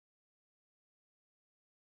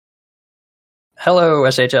Hello,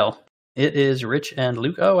 SHL. It is Rich and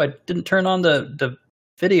Luke. Oh, I didn't turn on the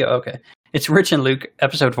video. Okay. It's Rich and Luke,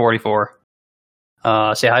 episode 44.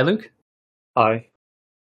 Say hi, Luke. Hi.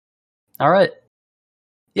 All right.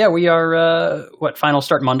 Yeah, we are, final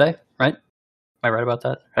start Monday, right? Am I right about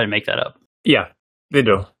that? I didn't make that up. Yeah, they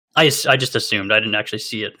do. I just assumed. I didn't actually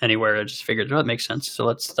see it anywhere. I just figured, that makes sense. So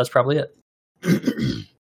that's probably it.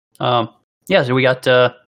 Yeah, so we got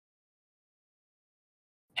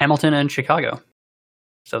Hamilton and Chicago.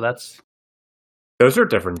 So those are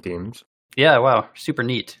different teams. Yeah, wow, super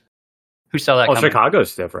neat. Who saw that coming?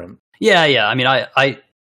 Chicago's different. Yeah. I mean, I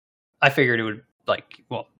figured it would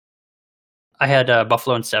I had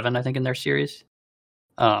Buffalo in 7, I think, in their series.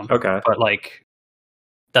 Okay, but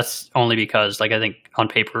that's only because I think on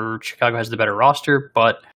paper Chicago has the better roster,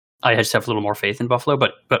 but I just have a little more faith in Buffalo.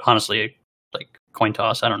 But honestly, coin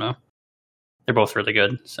toss, I don't know. They're both really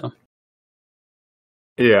good. So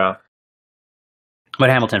yeah. But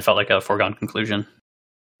Hamilton felt like a foregone conclusion.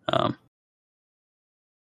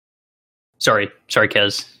 Sorry,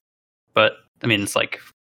 Kez. But, I mean, it's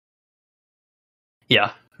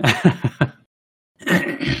yeah.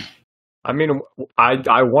 I mean,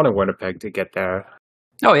 I wanted Winnipeg to get there.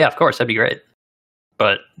 Oh, yeah, of course. That'd be great.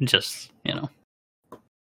 But just,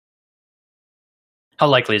 how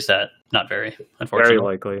likely is that? Not very, unfortunately.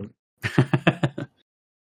 Very likely.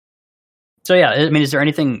 So, yeah, I mean, is there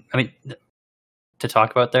anything, to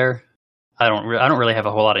talk about there? I don't really have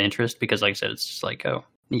a whole lot of interest because, like I said, it's just oh,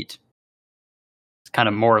 neat. It's kind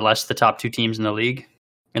of more or less the top 2 teams in the league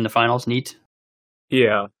in the finals. Neat.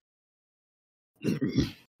 Yeah.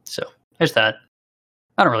 So there's that.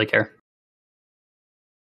 I don't really care.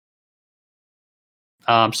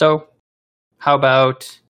 So how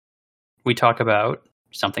about we talk about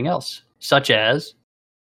something else, such as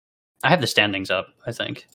I have the standings up, I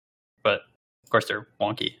think, but of course they're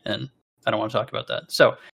wonky and I don't want to talk about that.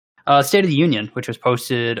 So, State of the Union, which was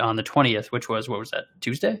posted on the 20th, which was, what was that,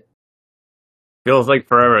 Tuesday? Feels like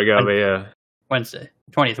forever ago, but yeah. Wednesday.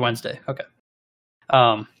 20th, Wednesday. Okay.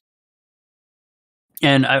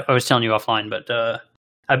 And I was telling you offline, but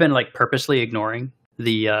I've been purposely ignoring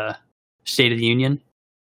the State of the Union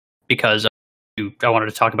because I wanted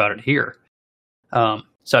to talk about it here. So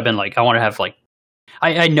I've been I want to have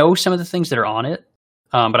I know some of the things that are on it,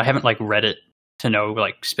 but I haven't read it to know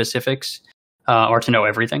specifics or to know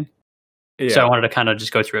everything. Yeah. So I wanted to kind of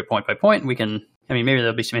just go through it point by point. We can, maybe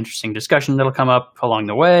there'll be some interesting discussion that'll come up along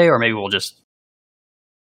the way, or maybe we'll just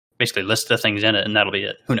basically list the things in it and that'll be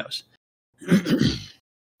it. Who knows?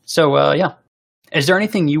 So, yeah. Is there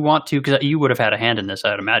anything you want to, because you would have had a hand in this,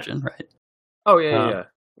 I'd imagine, right? Oh, yeah.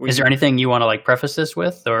 Is there anything you want to preface this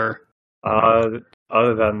with, or?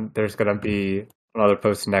 Other than there's going to be another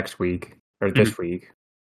post next week, or this week.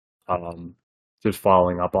 Just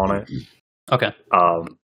following up on it. Okay.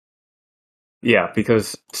 Yeah,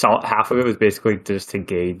 because half of it was basically just to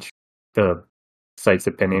gauge the site's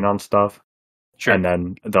opinion on stuff. Sure. And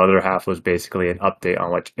then the other half was basically an update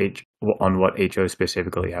on what HO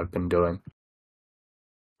specifically have been doing.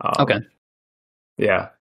 Okay. Yeah.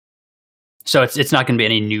 So it's not going to be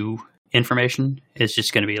any new information. It's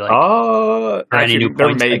just going to be or any new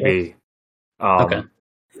points. There may be. Okay.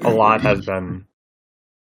 A lot has been.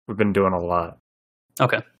 We've been doing a lot.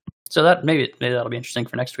 Okay. So that maybe that'll be interesting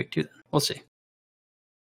for next week too. Then. We'll see.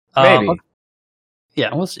 Maybe.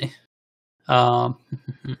 Yeah, we'll see.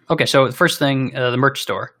 Okay, so the first thing, the merch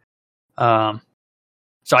store. So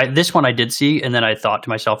this one I did see, and then I thought to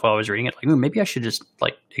myself while I was reading it, maybe I should just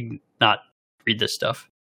not read this stuff,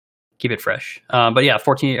 keep it fresh. But yeah, a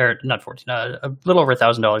little over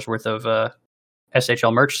 $1,000 worth of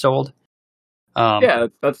SHL merch sold. Yeah,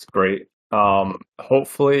 that's great.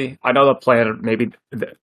 Hopefully, I know the plan maybe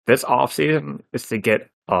this off season is to get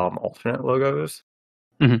alternate logos.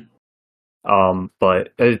 Mm-hmm.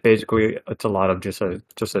 But it's a lot of just a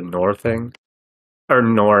Nor thing, or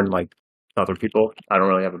Nor and other people. I don't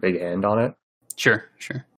really have a big hand on it. Sure.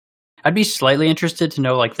 I'd be slightly interested to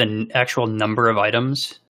know the actual number of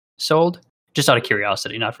items sold, just out of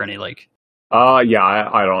curiosity, not for any Yeah,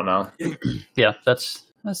 I don't know. Yeah, that's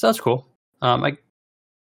cool.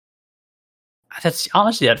 That's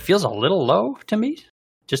honestly, that feels a little low to me.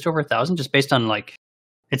 Just over 1,000, just based on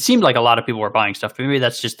it seemed like a lot of people were buying stuff, but maybe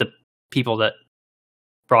that's just the people that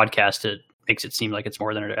broadcast it makes it seem like it's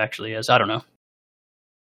more than it actually is. I don't know.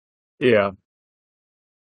 Yeah.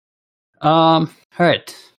 All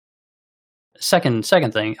right. Second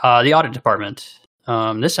thing, the audit department.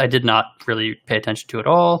 This I did not really pay attention to at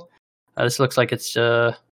all. This looks like it's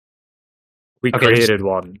we created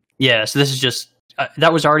one. Yeah, so this is just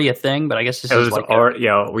that was already a thing, but I guess this is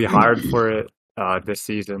we hired for it this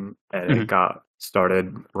season, and Mhm. it got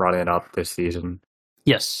started running up this season.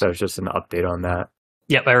 Yes. So it's just an update on that.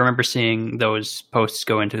 Yep, I remember seeing those posts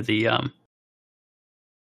go into the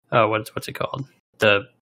what's it called? The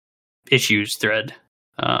issues thread.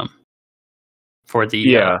 For the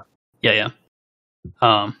Yeah.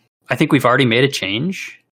 I think we've already made a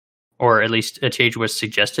change, or at least a change was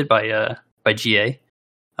suggested by GA.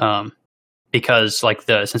 Because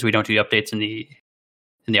since we don't do updates in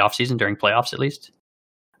the off season during playoffs, at least.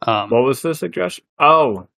 What was the suggestion?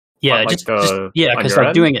 Oh, yeah, because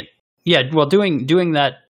like doing it, doing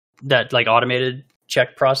that like automated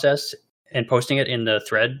check process and posting it in the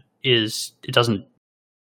thread it doesn't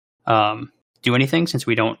do anything since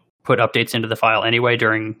we don't put updates into the file anyway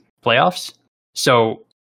during playoffs. So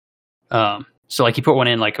like you put one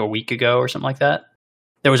in like a week ago or something like that.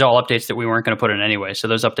 There was all updates that we weren't going to put in anyway. So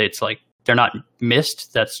those updates, like, they're not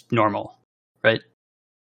missed. That's normal, right?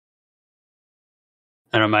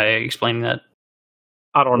 I don't know, am I explaining that?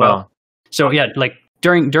 I don't know. So yeah, like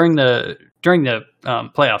during the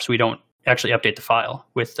playoffs, we don't actually update the file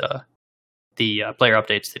with the player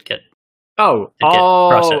updates that get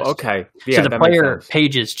processed. Okay. Yeah, so the player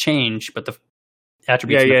pages change, but the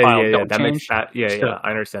attributes in the file don't change. I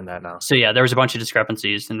understand that now. So yeah, there was a bunch of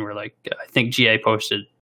discrepancies, and we're like, I think GA posted.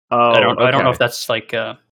 Oh, I don't know if that's like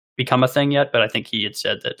become a thing yet, but I think he had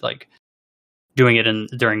said that like doing it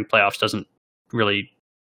during playoffs doesn't really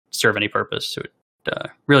serve any purpose. So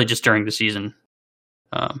really just during the season,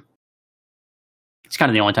 it's kind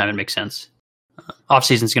of the only time it makes sense. Off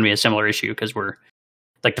season is going to be a similar issue because we're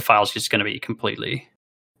like the file's just going to be completely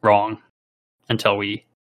wrong until we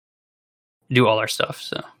do all our stuff.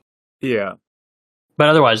 So yeah, but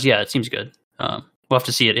otherwise, yeah, it seems good. We'll have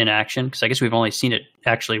to see it in action because I guess we've only seen it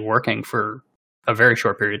actually working for a very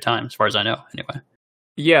short period of time, as far as I know. Anyway.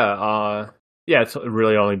 Yeah. It's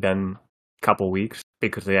really only been a couple weeks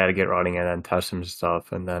because they had to get running and then test some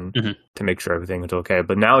stuff, and then to make sure everything was okay.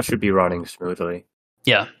 But now it should be running smoothly.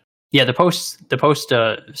 Yeah. The post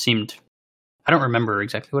seemed. I don't remember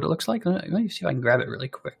exactly what it looks like. Let me see if I can grab it really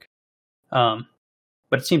quick. But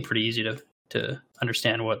it seemed pretty easy to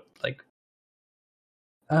understand what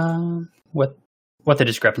the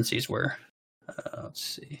discrepancies were. Let's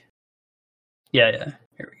see. Yeah.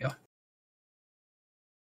 Here we go.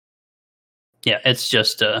 Yeah, it's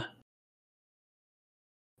just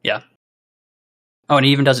yeah. Oh, and it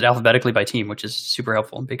even does it alphabetically by team, which is super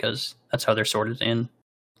helpful because that's how they're sorted in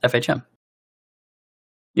FHM.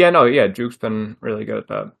 Juke's been really good at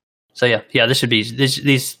that. So yeah, this should be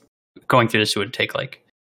these going through this would take like,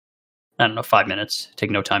 I don't know, 5 minutes.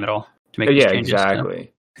 Take no time at all to make these changes.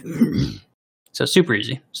 Exactly. So super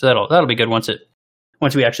easy. So that'll be good once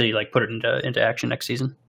we actually like put it into action next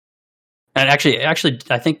season. And actually, I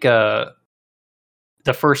think the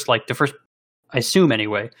first, I assume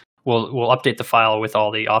anyway, we'll update the file with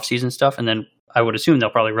all the off-season stuff, and then I would assume they'll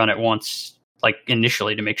probably run it once, like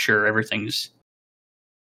initially, to make sure everything's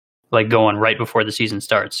like going right before the season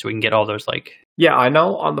starts, so we can get all those like. Yeah, I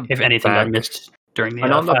know on the if anything got missed during the.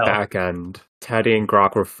 And on the back end, Teddy and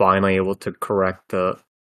Grok were finally able to correct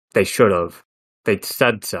They should have. They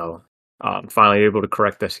said so. Finally able to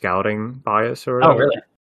correct the scouting bias or whatever. Oh, really?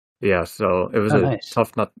 Yeah, so it was nice.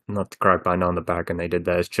 Tough not to correct, but I know on the back end they did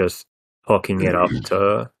that. It's just hooking it up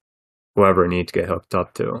to whoever it needs to get hooked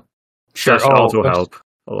up to. Sure. That also help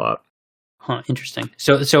a lot. Huh, interesting.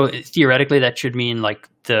 So theoretically that should mean like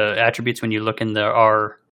the attributes when you look in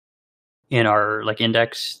our like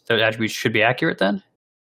index, the attributes should be accurate then?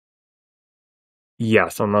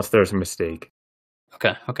 Yes, unless there's a mistake.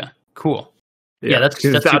 Okay. Cool. Yeah, that's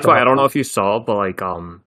why helpful. I don't know if you saw, but like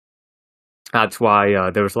that's why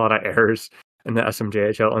there was a lot of errors in the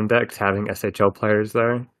SMJHL index having SHL players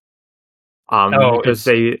there. Because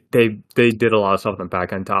they did a lot of stuff in the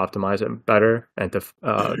back end to optimize it better and to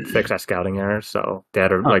fix that scouting error. So they had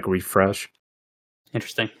to like refresh.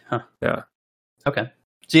 Interesting. Huh. Yeah. Okay.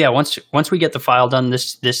 So yeah, once we get the file done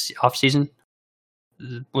this off season,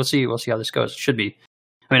 we'll see how this goes. It should be.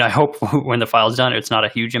 I mean, I hope when the file's done, it's not a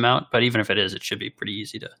huge amount, but even if it is, it should be pretty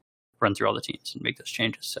easy to run through all the teams and make those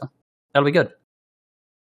changes. So that'll be good.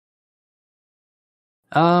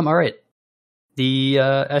 All right. The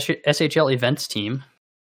SHL events team,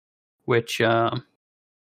 which I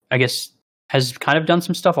guess has kind of done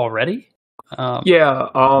some stuff already. Well,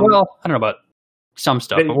 I don't know about some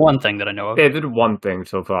stuff, but one thing that I know of. They did one thing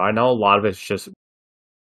so far. I know a lot of it's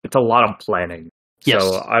a lot of planning. Yes.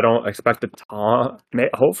 So I don't expect a ton.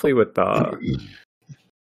 Hopefully with the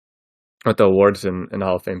awards and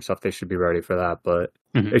Hall of Fame stuff, they should be ready for that. But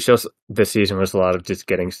it's just this season was a lot of just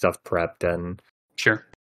getting stuff prepped and sure.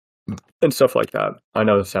 And stuff like that. I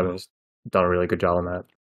know the Sevens done a really good job on that.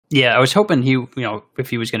 Yeah, I was hoping if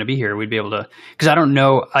he was going to be here, we'd be able to, because I don't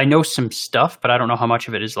know, I know some stuff, but I don't know how much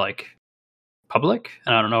of it is like public,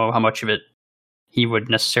 and I don't know how much of it he would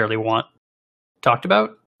necessarily want talked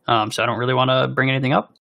about. So I don't really want to bring anything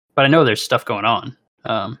up, but I know there's stuff going on.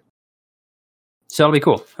 So it'll be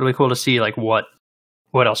cool. It'll be cool to see like what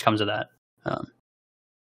else comes of that. But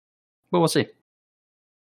we'll see.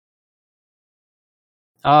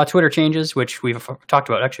 Twitter changes, which we've talked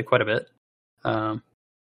about actually quite a bit.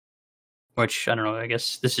 Which I don't know. I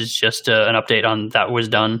guess this is just an update on that was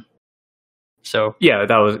done. So yeah,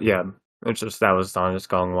 it's just that was done. It's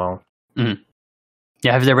going well. Mm-hmm.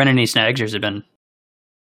 Yeah, have there been any snags, or has it been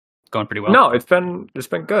going pretty well? No, it's been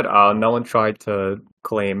good. No one tried to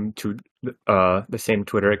claim the same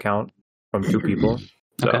Twitter account from two people.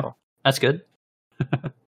 So okay. That's good.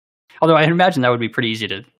 Although I imagine that would be pretty easy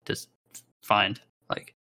to find.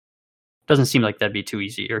 Like, doesn't seem like that'd be too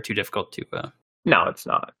easy or too difficult to. No, it's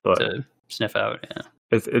not. But to sniff out. Yeah,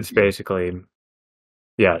 it's basically.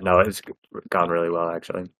 Yeah, no, it's gone really well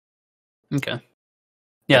actually. Okay.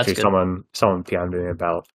 Yeah, actually, someone PM'd me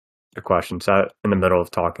about the question set in the middle of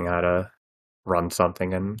talking. I had to run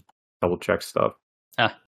something and double check stuff. All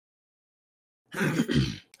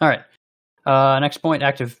right. Next point: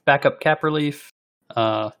 active backup cap relief.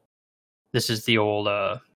 This is the old.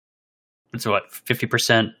 It's what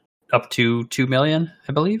 50% up to 2 million,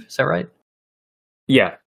 I believe. Is that right?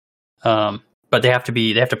 Yeah. But they have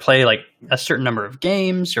to play like a certain number of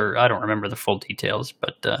games, or I don't remember the full details.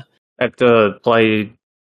 But I have to play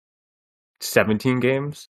 17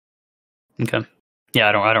 games. Okay. Yeah,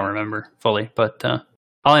 I don't remember fully, but all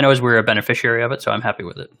I know is we're a beneficiary of it, so I'm happy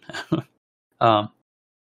with it. Yeah,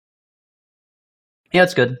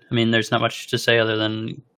 it's good. I mean, there's not much to say other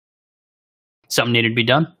than something needed to be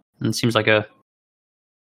done, and it seems like a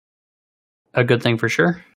good thing for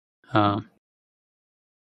sure. But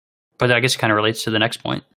I guess it kind of relates to the next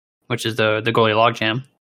point, which is the goalie logjam.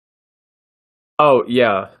 Oh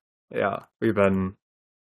yeah. We've been.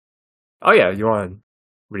 Oh yeah, you want to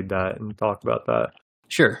read that and talk about that?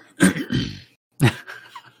 Sure.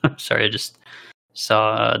 Sorry, I just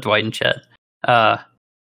saw Dwight in chat.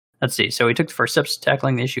 Let's see. So we took the first steps to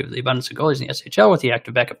tackling the issue of the abundance of goalies in the SHL with the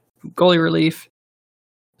active backup goalie relief.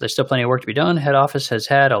 There's still plenty of work to be done. Head office has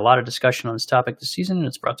had a lot of discussion on this topic this season, and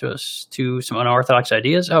it's brought to us to some unorthodox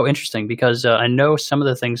ideas. Oh, interesting, because I know some of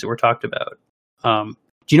the things that were talked about. Do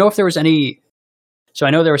you know if there was any... So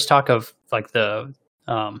I know there was talk of like the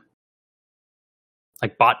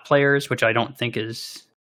like bot players, which I don't think is...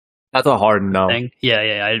 That's a hard no. Thing.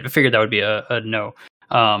 Yeah. I figured that would be a no.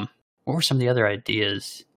 What were some of the other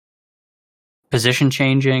ideas? Position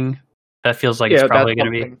changing. That feels like it's probably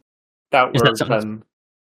going to be... That we're been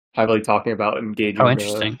heavily talking about engaging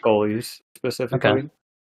the goalies specifically.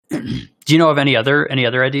 Okay. Do you know of any other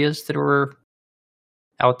ideas that were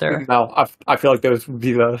out there? No, I feel like those would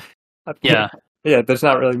be the... Yeah. Yeah, there's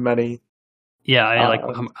not really many. Yeah, like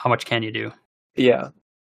how much can you do? Yeah.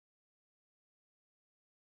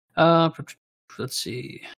 Let's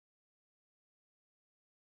see.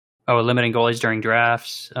 Oh, limiting goalies during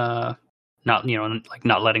drafts. Not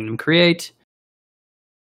letting them create.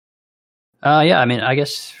 Yeah, I mean, I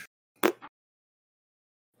guess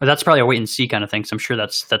that's probably a wait and see kind of thing. So I'm sure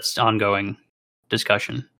that's ongoing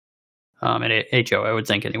discussion. At HO, I would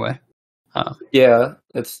think anyway. Yeah,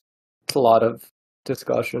 it's a lot of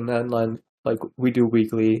discussion, and like we do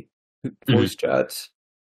weekly voice chats,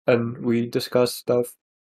 and we discuss stuff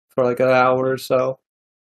for like an hour or so,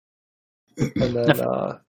 and then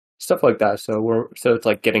stuff like that. So it's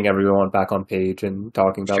like getting everyone back on page and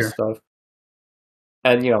talking about stuff.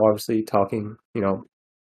 And, obviously talking,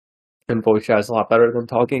 in voice chat is a lot better than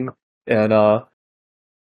talking and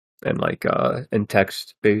in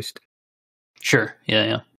text based. Sure.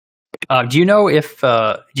 Yeah. Do you know if,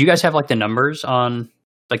 do you guys have like the numbers on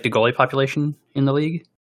like the goalie population in the league?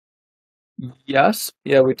 Yes.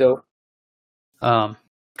 Yeah, we do.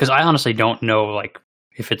 Because I honestly don't know like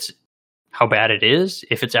if it's how bad it is,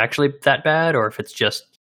 if it's actually that bad, or if it's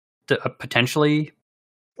just potentially...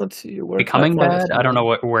 Let's see. Becoming bad? I don't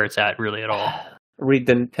know where it's at really at all. Read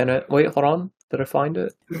the tenant. Wait, hold on. Did I find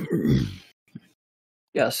it?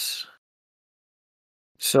 Yes.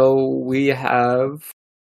 So we have...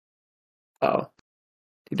 Oh.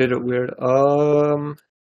 You did it weird.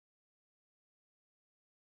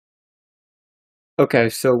 Okay,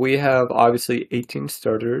 so we have obviously 18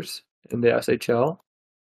 starters in the SHL.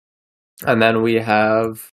 And then we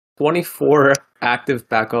have 24 active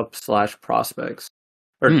backup / prospects.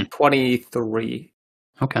 Or 23.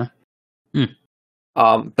 Okay.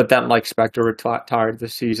 But then like Spectre retired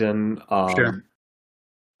this season. Sure.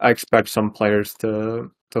 I expect some players to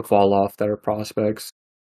fall off that are prospects.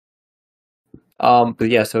 But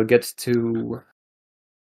yeah, so it gets to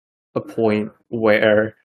a point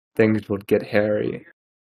where things would get hairy.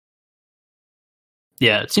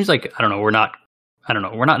 Yeah, it seems like we're not in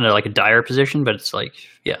like a dire position, but it's like,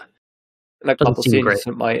 yeah. In a couple seasons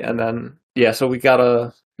it might, and then so we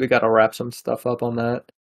gotta wrap some stuff up on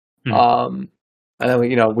that. Mm-hmm. And then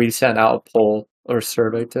we sent out a poll or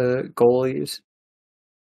survey to goalies.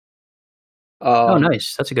 Oh,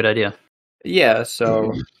 nice. That's a good idea. Yeah,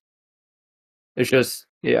 so it's just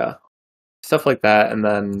stuff like that, and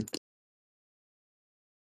then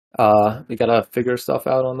we gotta figure stuff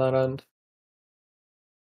out on that end.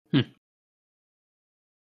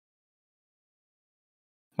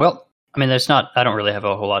 Well, I mean, I don't really have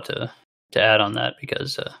a whole lot to add on that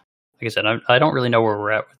because, like I said, I don't really know where we're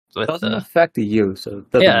at with. It doesn't affect you, so it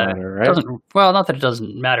doesn't matter, right? Well, not that it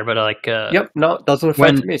doesn't matter, but like. Yep, no, it doesn't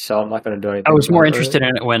affect me, so I'm not going to do anything. I was more interested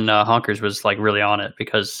in it when Honkers was like really on it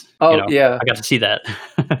because. I got to see that.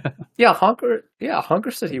 Honker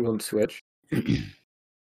said he wouldn't switch.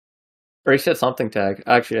 Or he said something tag.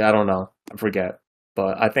 Actually, I don't know. I forget.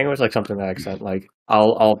 But I think it was like something that I said, like,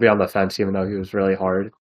 I'll be on the fence even though he was really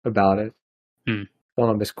hard about it. I don't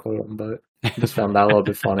want to misquote him, but I just found that a little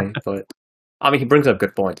bit funny. But I mean, he brings up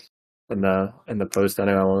good points in the post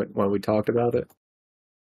anyway when we talked about it.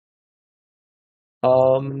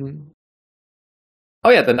 Oh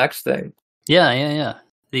yeah, the next thing. Yeah.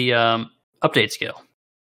 The update scale.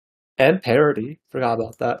 And parity. Forgot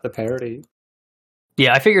about that. The parity.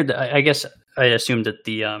 Yeah, I figured that, I guess I assumed that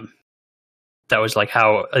the that was like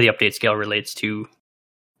how the update scale relates to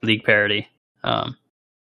league parity.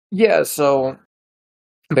 Yeah, so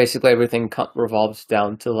basically everything revolves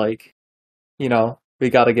down to like, we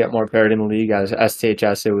got to get more parity in the league. As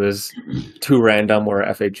STHS, it was too random where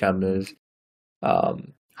FHM is. I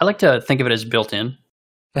like to think of it as built in.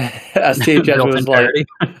 STHS was like,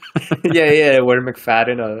 where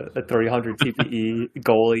McFadden, a 300 TPE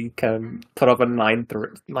goalie, can put up a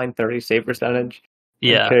 930 save percentage.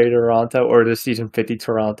 Yeah. Carry Toronto, or the season 50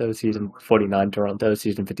 Toronto, season 49 Toronto,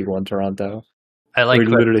 season 51 Toronto. I like. We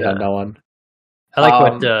literally had that one. I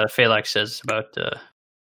like what Phelan says about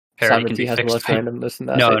parity can be fixed by randomness and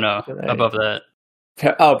that. No, above that.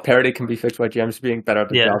 Parity can be fixed by GMs being better at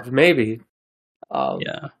the jobs. Maybe.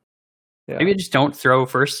 Yeah. Maybe just don't throw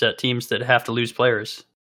first set teams that have to lose players.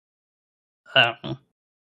 I don't know.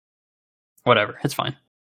 Whatever, it's fine.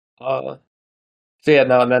 And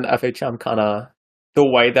then FHM kind of, the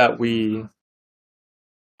way that we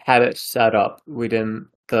had it set up, we didn't.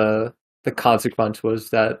 The consequence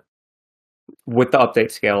was that with the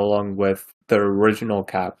update scale, along with the original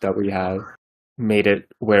cap that we had, made it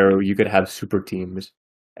where you could have super teams,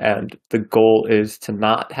 and the goal is to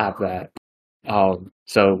not have that.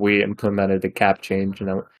 So we implemented the cap change,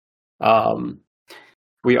 and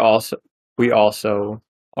we also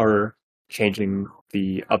are changing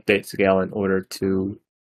the update scale in order to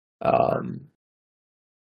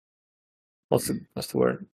what's the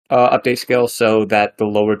word? Update scale so that the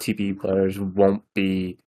lower TPE players won't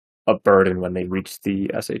be a burden when they reach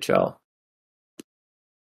the SHL.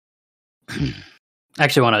 I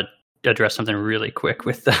actually want to address something really quick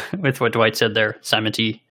with what Dwight said there. Simon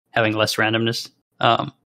T having less randomness.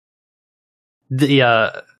 A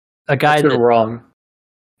guy that's wrong.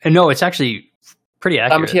 No, it's actually pretty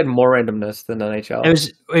accurate. Simon T had more randomness than NHL.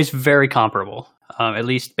 It was very comparable. At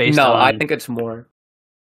least based on. No, I think it's more.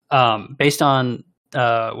 Based on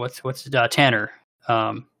what's Tanner,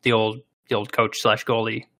 the old coach /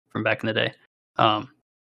 goalie from back in the day.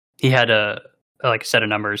 He had a set of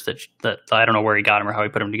numbers that I don't know where he got them or how he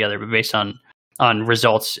put them together, but based on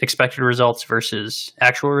results, expected results versus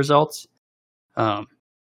actual results, that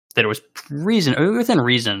it was within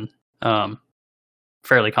reason,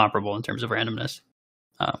 fairly comparable in terms of randomness.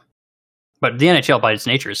 But the NHL by its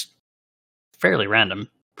nature is fairly random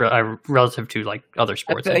relative to like other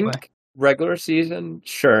sports. I think anyway. Regular season,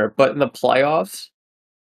 sure, but in the playoffs,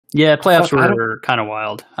 playoffs were kind of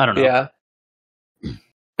wild. I don't know. Yeah,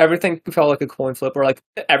 everything felt like a coin flip, or like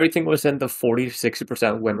everything was in the 40 to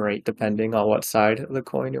 60% win rate, depending on what side of the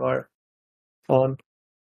coin you are on.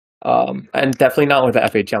 And definitely not with the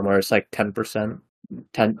FHM where it's like 10%,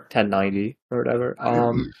 1090 or whatever.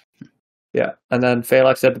 Yeah, and then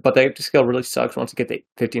Phelan said, but the scale really sucks once you get to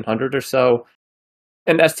 1500 or so.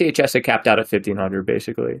 And STHS it capped out at 1500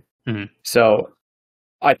 basically. Mm-hmm. So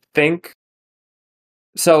I think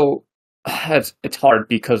it's hard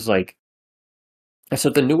because so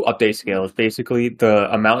the new update scale is basically the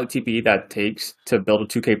amount of TPE that takes to build a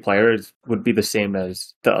 2K player would be the same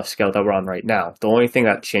as the scale that we're on right now. The only thing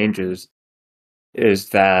that changes is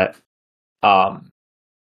that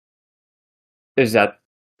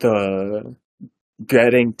the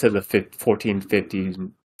getting to the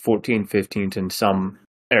 14-15s in some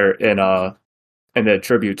and the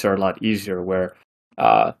attributes are a lot easier, where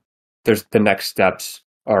there's the next steps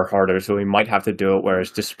are harder, so we might have to do it where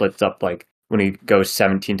it just splits up, like when he goes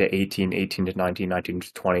 17 to 18, 18 to 19, 19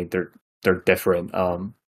 to 20, they're different.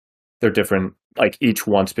 They're different, like each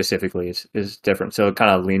one specifically is different, so it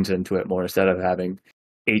kind of leans into it more instead of having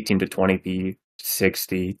 18 to 20 be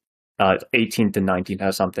 60. 18 to 19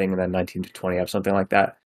 has something, and then 19 to 20 have something like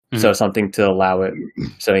that. Mm-hmm. So something to allow it,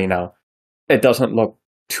 so it doesn't look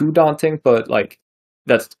too daunting, but like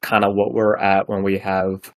that's kind of what we're at when we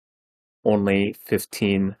have only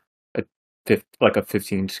 15, like a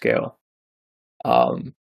 15 scale.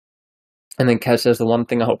 And then Kez says the one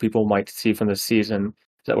thing I hope people might see from this season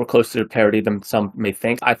is that we're closer to parity than some may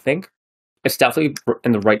think. I think it's definitely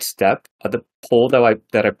in the right step. The poll that I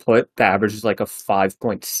put, the average is like a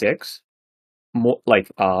 5.6. More like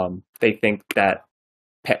they think that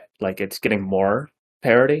it's getting more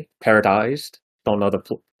paritized. Don't know the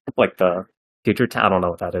future. I don't know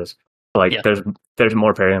what that is. Like there's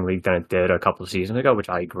more parity in the league than it did a couple of seasons ago, which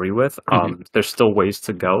I agree with. Mm-hmm. There's still ways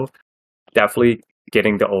to go. Definitely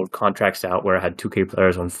getting the old contracts out where I had 2K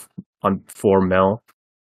players on $4 million.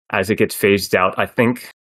 As it gets phased out, I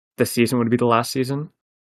think this season would be the last season.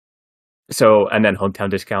 So, and then hometown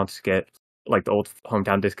discounts the old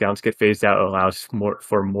hometown discounts get phased out. It allows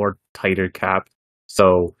for more tighter cap.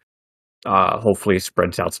 So, hopefully it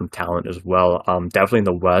spreads out some talent as well. Definitely in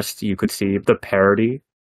the West, you could see the parity.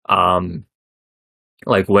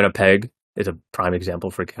 Like Winnipeg is a prime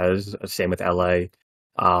example for Kez. Same with LA.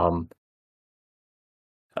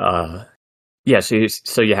 So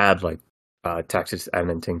you had like Texas,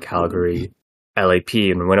 Edmonton, Calgary, LAP,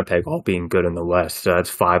 and Winnipeg all being good in the West. So that's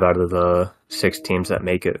 5 out of the 6 teams that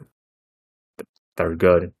make it. They're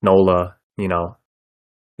good. NOLA,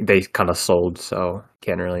 they kind of sold, so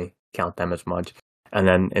can't really count them as much. And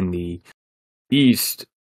then in the East,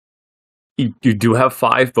 you do have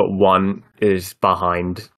 5, but 1 is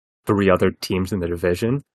behind 3 other teams in the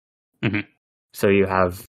division. Mm-hmm. So you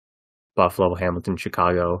have Buffalo, Hamilton,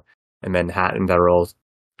 Chicago, and Manhattan that are all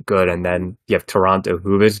good, and then you have Toronto,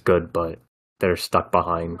 who is good, but they're stuck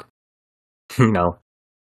behind,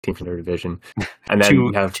 teams in their division. And then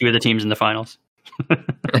you have 2 of the teams in the finals.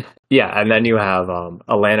 Yeah, and then you have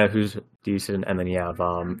Atlanta, who's decent, and then you have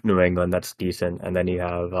New England, that's decent, and then you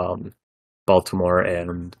have Baltimore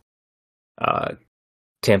and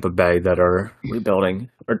Tampa Bay that are rebuilding,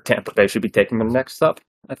 or Tampa Bay should be taking them next up,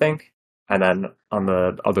 I think. And then on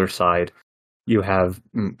the other side, you have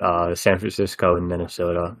San Francisco and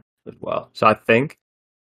Minnesota as well. So I think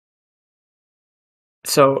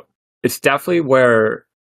it's definitely where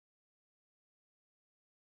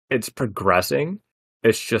it's progressing.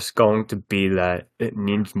 It's just going to be that it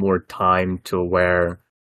needs more time to where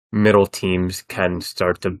middle teams can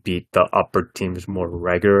start to beat the upper teams more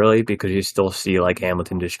regularly, because you still see like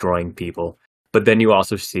Hamilton destroying people. But then you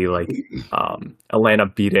also see like Atlanta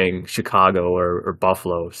beating Chicago or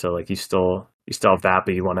Buffalo. So like you still have that,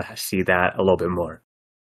 but you want to see that a little bit more.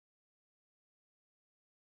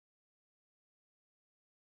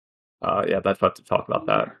 That's about to talk about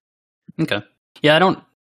that. Okay. Yeah, I don't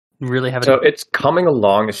really have. So it's coming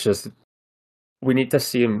along. It's just we need to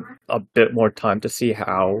see a bit more time to see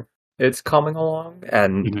how it's coming along,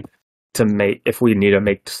 and to make, if we need to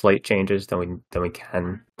make slight changes, then we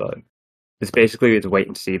can. But it's basically wait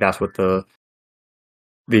and see. That's what the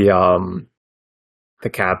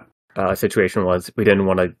cap situation was. We didn't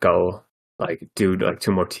want to go do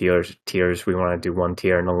 2 more tiers. We want to do 1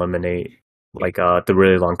 tier and eliminate the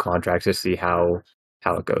really long contracts to see how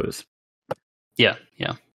it goes. Yeah.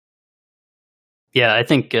 I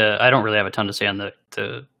think I don't really have a ton to say on the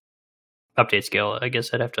update scale. I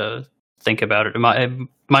guess I'd have to think about it. My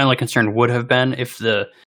only concern would have been if the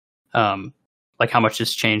how much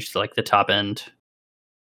has changed the top end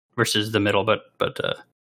versus the middle, but it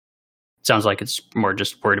sounds like it's more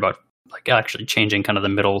just worried about actually changing kind of the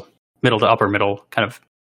middle to upper middle kind of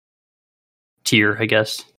tier, I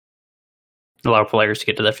guess. Allow players to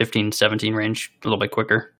get to that 15-17 range a little bit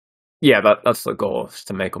quicker. Yeah, that's the goal, is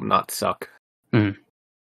to make them not suck.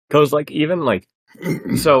 Because even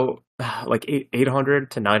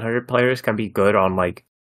 800 to 900 players can be good on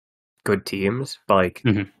good teams, but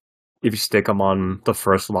if you stick them on the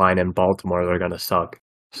first line in Baltimore, they're gonna suck.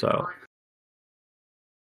 So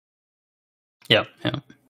yeah.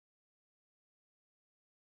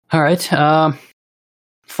 All right.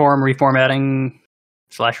 Forum reformatting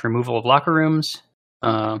 / removal of locker rooms.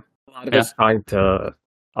 A lot of it's trying to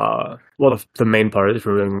well, the main part is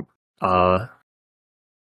removing the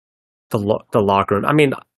locker room. I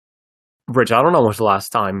mean, Rich, I don't know when was the last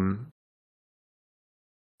time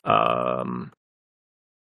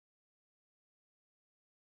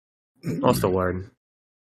what's the word?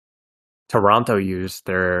 Toronto used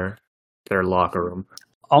their locker room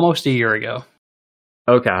almost a year ago.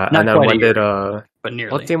 Okay, Not and then when did but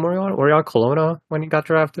nearly. What team were you on? Were you on Kelowna when you got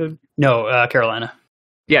drafted? No, Carolina.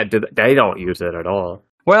 Yeah, they don't use it at all.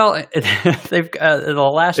 Well, they've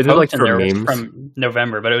the last post like in there was from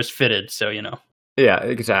November, but it was fitted, so you know. Yeah,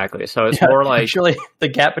 exactly. So it's more like actually the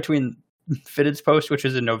gap between fitted's post, which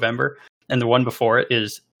is in November, and the one before it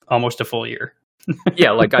is almost a full year.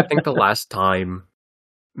 Yeah, like I think the last time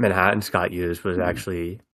Manhattan's got used was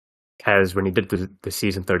actually Kez when he did the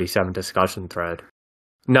season 37 discussion thread.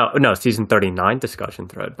 No, season 39 discussion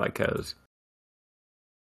thread by Kez.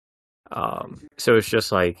 So it's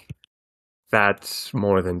just like that's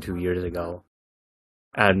more than 2 years ago,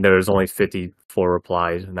 and there was only 54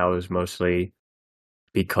 replies, and that was mostly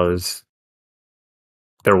because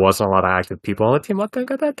there wasn't a lot of active people on the team. I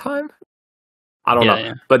think at that time, I don't know.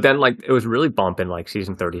 Yeah. But then like it was really bumping like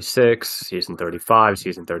season 36, season 35,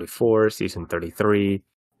 season 34, season 33,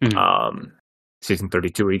 season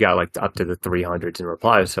 32. We got like up to the 300s in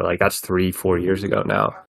replies. So like that's 3-4 years ago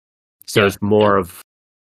now. So it's more of.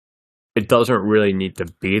 It doesn't really need to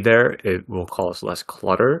be there. It will cause less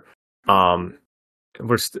clutter. I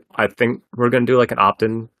think we're gonna do like an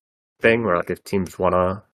opt-in thing where like if teams want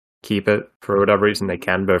to keep it for whatever reason they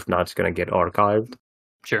can, but if not, it's gonna get archived.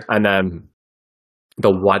 Sure. And then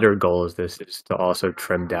the wider goal is to also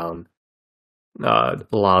trim down a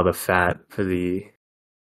lot of the fat for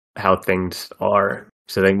how things are.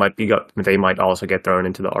 So they might also get thrown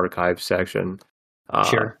into the archive section.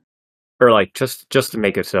 Sure. Or like just to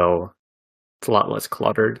make it so it's a lot less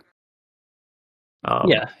cluttered.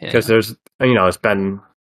 Because there's it's been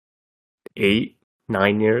 8-9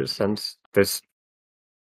 years since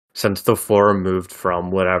the forum moved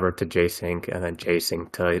from whatever to JSync and then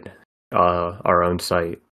JSync to our own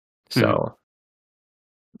site. So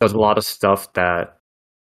there's a lot of stuff that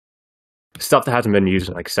hasn't been used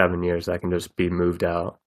in like 7 years that can just be moved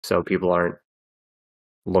out. So people aren't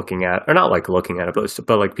looking at, or not like looking at it,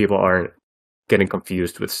 but like people aren't getting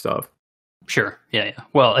confused with stuff. Sure. Yeah.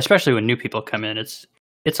 Well, especially when new people come in, it's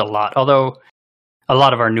a lot. Although a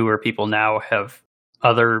lot of our newer people now have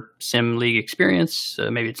other sim league experience.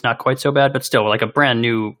 Maybe it's not quite so bad, but still, like a brand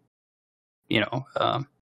new,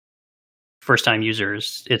 first time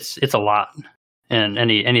users, it's a lot. And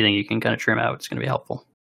anything you can kind of trim out, it's going to be helpful.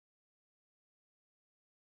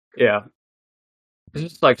 Yeah, it's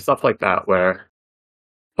just like stuff like that where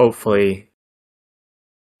hopefully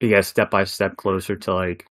you get step by step closer to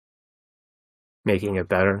like making it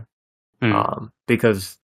better.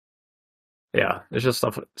 Because it's just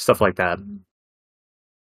stuff like that.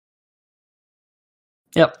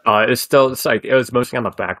 Yep. It's like it was mostly on the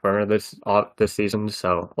back burner this season,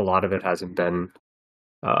 so a lot of it hasn't been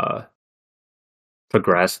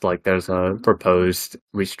progressed. Like there's a proposed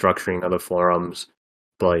restructuring of the forums,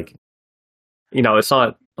 but like it's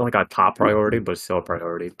not like a top priority, but it's still a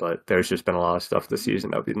priority. But there's just been a lot of stuff this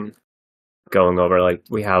season that we've been going over. Like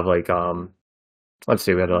we have like let's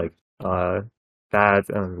see, we had like that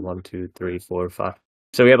 1, 2, 3, 4, 5.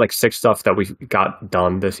 So we had like 6 stuff that we got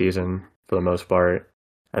done this season for the most part,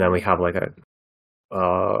 and then we have like a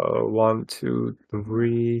 1, 2,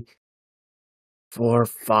 3, 4,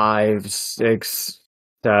 5, 6,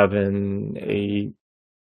 7, 8,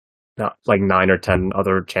 not like 9 or 10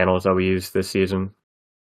 other channels that we used this season.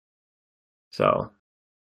 So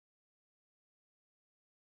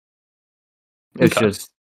it's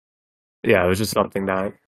just it was just something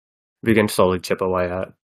that we can slowly chip away at.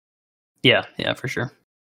 Yeah, for sure.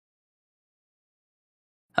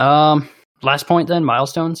 Last point then,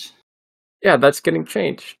 milestones. Yeah, that's getting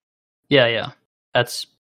changed. Yeah. That's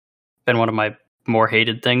been one of my more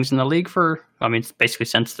hated things in the league basically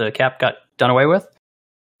since the cap got done away with.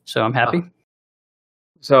 So I'm happy.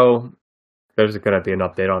 So there's going to be an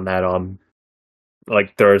update on that on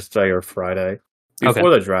like Thursday or Friday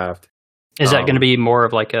before the draft. Is that going to be more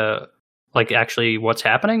of like actually what's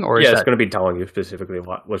happening, or is it's going to be telling you specifically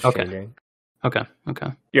what's changing. Okay.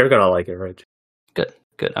 You're going to like it, Rich. Good.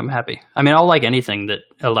 I'm happy. I mean, I'll like anything that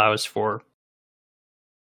allows for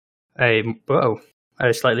a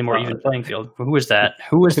slightly more even playing field. Who was that?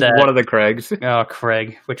 One of the Craigs. Oh,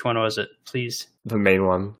 Craig. Which one was it? Please. The main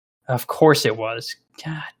one. Of course it was.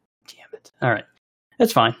 God damn it. All right.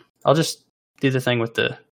 That's fine. I'll just do the thing with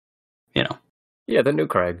the, Yeah, the new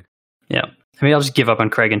Craig. Yeah. I mean, I'll just give up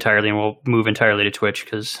on Craig entirely and we'll move entirely to Twitch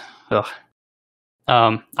because,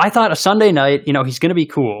 I thought a Sunday night, he's going to be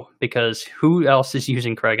cool because who else is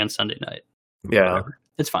using Craig on Sunday night? Yeah. Whatever.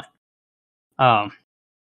 It's fine.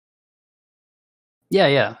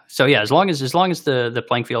 Yeah. So yeah, as long as the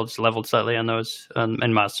playing field is leveled slightly on those, and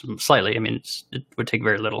slightly, I mean, it would take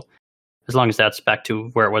very little. As long as that's back to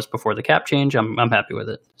where it was before the cap change, I'm happy with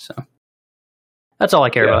it. So that's all I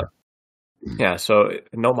care about. Yeah. So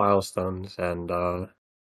no milestones, and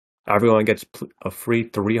everyone gets a free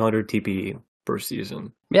 300 TPE per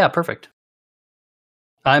season. Yeah, perfect.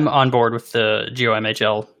 I'm on board with the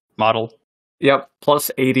GeoMHL model. Yep,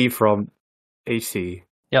 plus 80 from AC.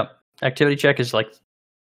 Yep. Activity check is like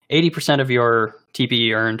 80% of your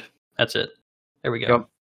TPE earned. That's it. There we go. Yep.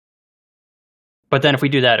 But then if we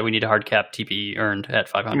do that, we need a hard cap TPE earned at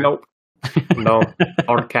 500. Nope. No.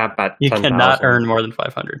 Hard cap at 10,000. You cannot earn more than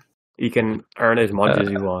 500. You can earn as much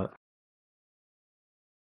as you want.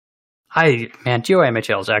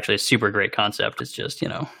 GeoMHL is actually a super great concept. It's just,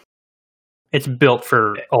 it's built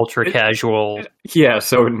for ultra casual. Yeah,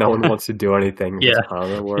 so no one wants to do anything. Yeah. It's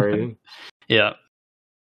kind of a worry. Yeah.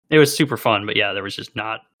 It was super fun, but yeah, there was just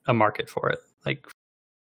not a market for it. Like,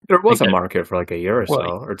 there was a market for like a year or so,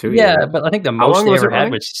 or 2 years. Yeah, but I think the most they ever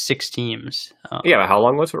had was 6 teams. Yeah, how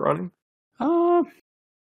long was it running?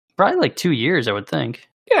 Probably like 2 years, I would think.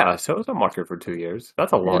 Yeah, so it was a market for 2 years.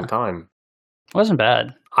 That's a long time. It wasn't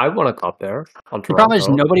bad. I won a cup there. The problem is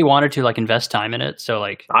nobody wanted to like invest time in it, so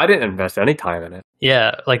like I didn't invest any time in it.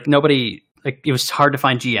 Yeah, like nobody, like it was hard to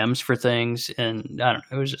find GMs for things, and I don't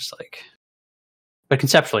know, it was just like. But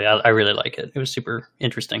conceptually, I really like it. It was super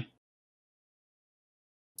interesting.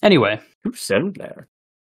 Anyway, who sent there?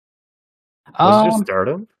 Was it just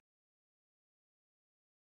Durden?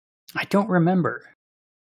 I don't remember.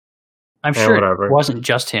 I'm sure it wasn't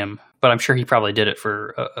just him, but I'm sure he probably did it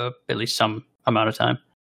for at least some amount of time.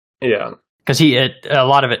 Yeah, because a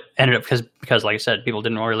lot of it ended up because like I said, people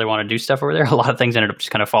didn't really want to do stuff over there. A lot of things ended up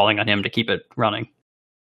just kind of falling on him to keep it running.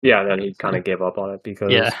 Yeah, then he kind of gave up on it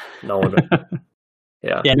because no one.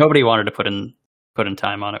 Yeah, nobody wanted to put in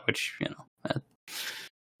time on it, which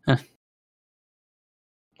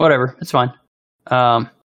whatever, it's fine. All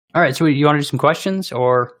right, so you want to do some questions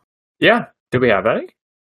or? Yeah, do we have any?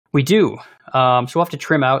 We do. So we'll have to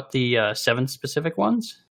trim out the 7 specific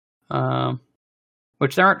ones,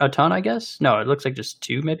 which there aren't a ton, I guess. No, it looks like just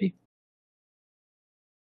 2, maybe.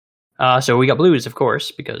 So we got Blues, of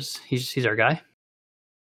course, because he's our guy.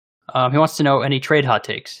 He wants to know any trade hot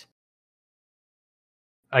takes.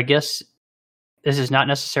 I guess this is not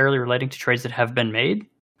necessarily relating to trades that have been made,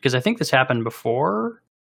 because I think this happened before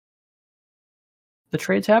the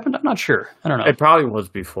trades happened. I'm not sure. I don't know. It probably was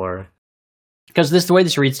before. Because the way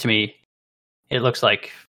this reads to me, it looks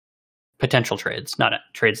like potential trades, not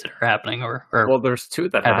trades that are happening or well, there's 2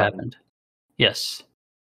 that have happened. Yes.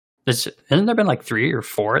 Hasn't there been like 3 or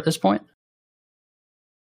 4 at this point?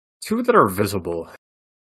 2 that are visible.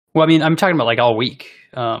 Well, I mean, I'm talking about like all week.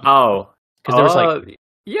 Because there was like...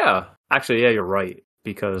 Yeah. Actually, yeah, you're right.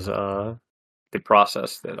 Because they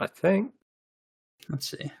processed it, I think. Let's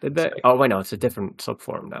see. Did they? Oh, wait, no, it's a different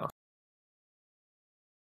subform now.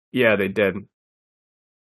 Yeah, they did.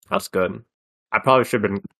 That's good. I probably should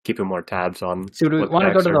have been keeping more tabs on. So do we want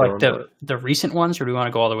to go to the recent ones, or do we want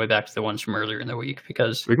to go all the way back to the ones from earlier in the week?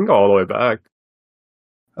 Because we can go all the way back.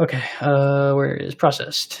 Okay. Where is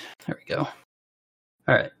processed? There we go.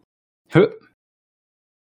 All right.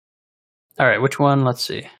 All right. Which one? Let's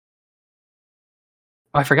see.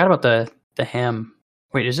 Oh, I forgot about the ham.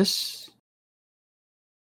 Wait, is this?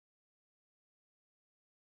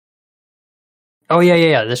 Oh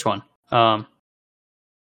yeah. This one.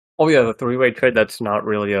 Oh yeah, the 3-way trade. That's not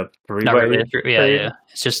really a 3-way. Yeah.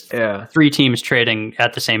 It's just 3 teams trading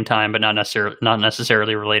at the same time, but not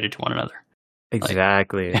necessarily related to one another.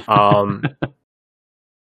 Exactly. I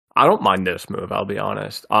don't mind this move. I'll be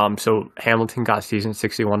honest. So Hamilton got season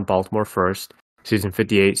 61, Baltimore first. Season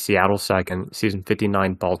 58, Seattle second. Season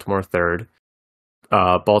 59, Baltimore third.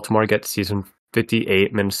 Baltimore gets season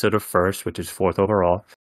 58, Minnesota first, which is 4th overall.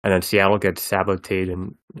 And then Seattle gets Sabotage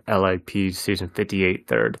and LIP's season 58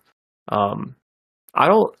 third. I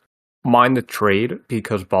don't mind the trade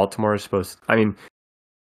because Baltimore is supposed to, I mean,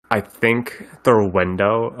 I think their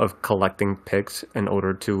window of collecting picks in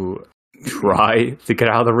order to try to get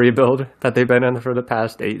out of the rebuild that they've been in for the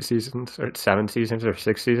past 8 seasons or 7 seasons or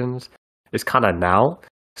 6 seasons is kind of now.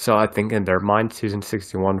 So I think in their mind, season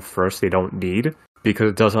 61 first they don't need because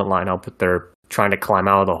it doesn't line up with their trying to climb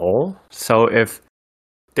out of the hole. So if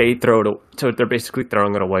they throw it, so they're basically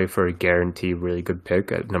throwing it away for a guaranteed really good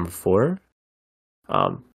pick at number 4.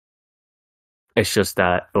 It's just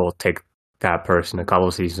that it will take that person a couple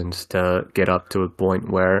of seasons to get up to a point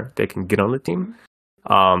where they can get on the team.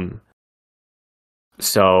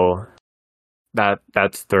 So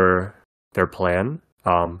that's their plan.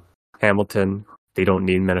 Hamilton, they don't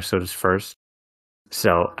need Minnesota's first.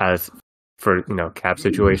 So as for cap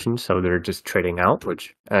situation, so they're just trading out,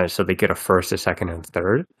 which so they get a first, a second, and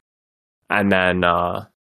third, and then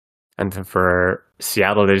for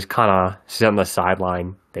Seattle, they just kind of sit on the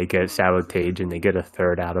sideline. They get Sabotage and they get a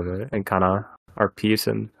third out of it, and kind of are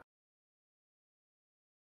piecing.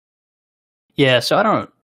 Yeah, so I don't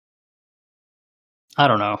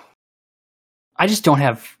know. I just don't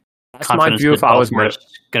have. That's my view. If I was going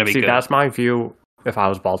to be good. That's my view. If I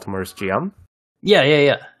was Baltimore's GM.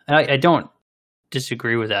 Yeah. And I don't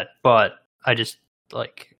disagree with that, but I just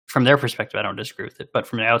from their perspective, I don't disagree with it. But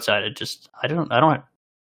from the outside, I don't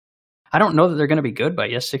know that they're going to be good by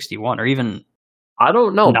S61 or even. I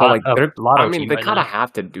don't know, but they kind of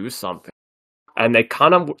have to do something, and they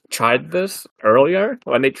kind of tried this earlier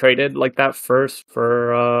when they traded that first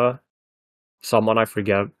for someone I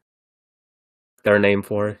forget their name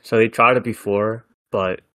for. So they tried it before,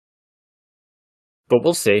 but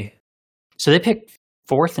we'll see. So they picked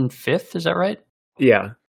 4th and 5th, is that right?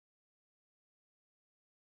 Yeah.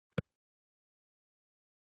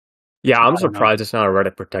 Yeah, I'm surprised it's not a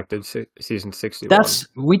Reddit protected season 61.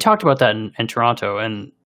 We talked about that in Toronto,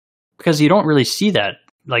 and because you don't really see that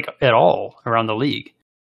at all around the league.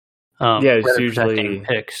 It's usually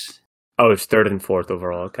picks. Oh, it's 3rd and 4th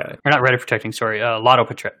overall. Okay, or not Reddit protecting. Sorry, Lotto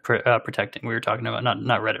protecting. We were talking about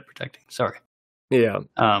not Reddit protecting. Sorry. Yeah.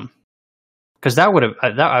 Because that would have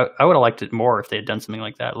I would have liked it more if they had done something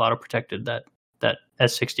like that. Lotto protected that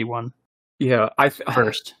S61. Yeah,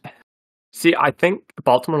 first. See, I think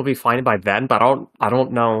Baltimore will be fine by then, but I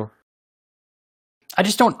don't know. I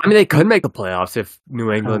just don't. I mean, they could make the playoffs if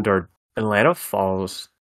New England or Atlanta falls,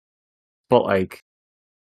 but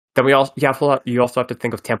then you also have to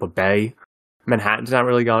think of Tampa Bay. Manhattan's not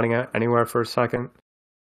really going anywhere for a second.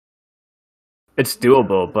 It's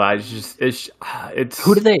doable, but it's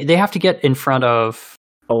who do they have to get in front of?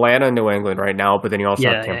 Atlanta and New England right now, but then you also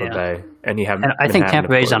have Tampa Bay, and you have. And I think Tampa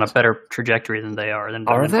Bay's on a better trajectory than they are.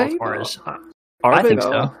 Are they? Baltimore is. I think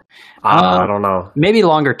so. I don't know. Maybe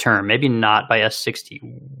longer term. Maybe not by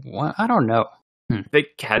S61. I don't know. They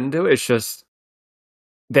can do it. It's just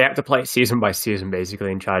they have to play season by season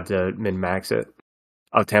basically and try to min-max it.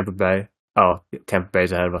 Oh, Tampa Bay. Oh, Tampa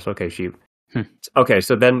Bay's ahead of us. Okay, shoot. Okay,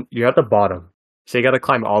 so then you're at the bottom. So you got to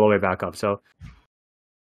climb all the way back up. So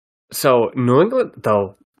New England,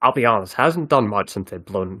 though, I'll be honest, hasn't done much since they've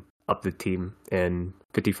blown up the team in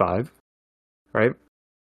 55, right?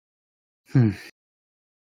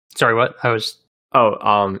 Sorry, what?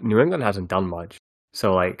 New England hasn't done much.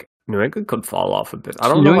 So, New England could fall off a bit. I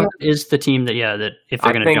don't know. New England is the team that if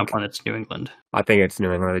they're going to jump on, it's New England. I think it's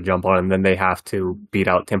New England to jump on, and then they have to beat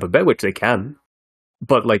out Tampa Bay, which they can.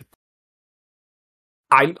 But,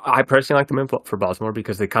 I personally like them for Baltimore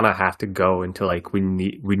because they kind of have to go into we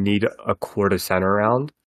need a core to center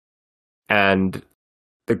around, and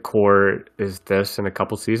the core is this in a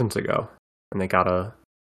couple seasons ago, and they gotta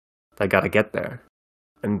get there,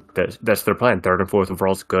 and that's their plan. 3rd and 4th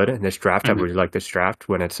overall is good, and this draft I really like this draft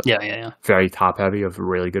when it's very top heavy of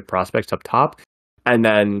really good prospects up top, and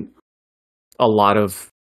then a lot of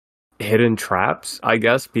hidden traps, I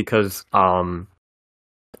guess, because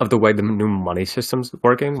of the way the new money system's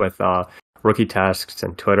working with rookie tasks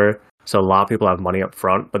and Twitter. So a lot of people have money up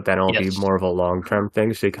front, but then it'll be more of a long-term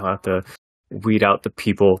thing. So you kind of have to weed out the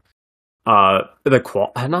people, I don't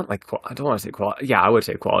want to say quality. Yeah, I would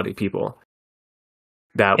say quality people.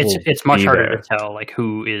 It's much harder to tell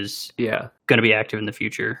who is going to be active in the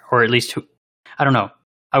future, or at least who. I don't know.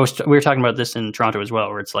 We were talking about this in Toronto as well,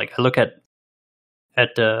 where it's I look at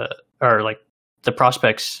the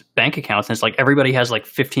prospects' bank accounts, and it's everybody has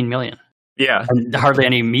 15 million. Yeah, and hardly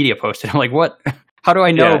any media posted. I'm like, what? How do I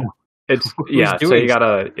know? Yeah. It's so you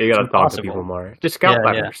gotta talk to people more. Just scout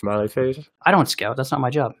better, smiley face. I don't scout. That's not my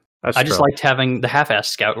job. I just liked having the half-ass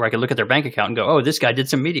scout where I could look at their bank account and go, "Oh, this guy did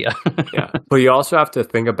some media." Yeah, but you also have to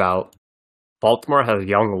think about Baltimore has a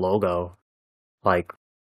young logo.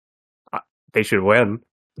 They should win.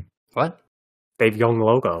 What? They have young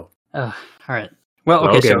logo. All right. Well,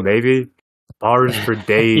 okay. Logan, maybe. Bars for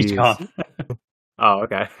days. Oh,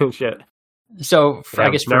 okay. Shit. So I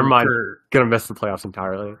guess never mind. Gonna miss the playoffs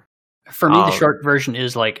entirely. For me, the short version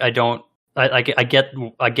is I get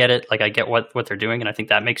it. I get what they're doing, and I think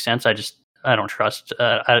that makes sense. I don't trust.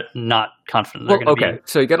 I'm not confident they're going to be.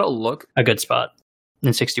 So you got to look a good spot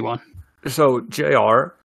in 61. So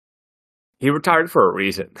JR, he retired for a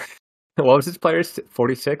reason. What was his players?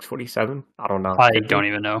 46, 47? I don't know. I don't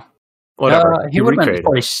even know. Whatever. He would have been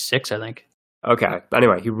 46, I think. Okay.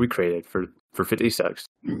 Anyway, he recreated for 56.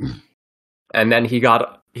 And then he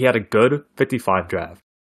had a good 55 draft.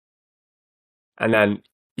 And then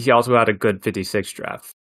he also had a good 56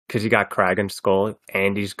 draft. Because he got Crag and Skull.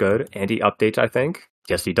 Andy's good. Andy updates, I think.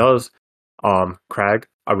 Yes, he does. Crag,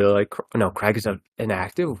 I really like. No, Crag is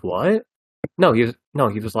inactive. What? No, he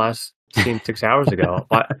was last seen 6 hours ago.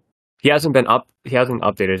 He hasn't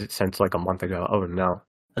updated it since like a month ago. Oh no.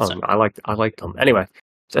 I liked him. Anyway,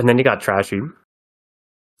 and then you got Trashy.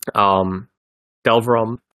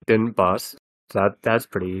 Delverum didn't bust. So that's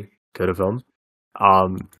pretty good of him.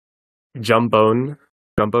 Jumbo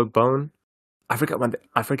Bone. I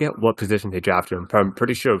forget what position they drafted him. But I'm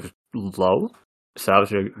pretty sure it was low. So that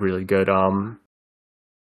was a really good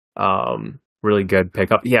really good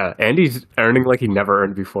pickup. Yeah, Andy's earning like he never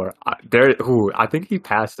earned before. I think he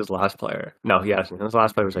passed his last player. No, he hasn't. His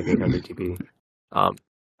last player was like 800 TP. And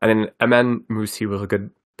then MN Musi was a good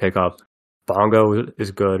pickup. Bongo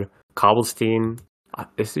is good. Cobblestein,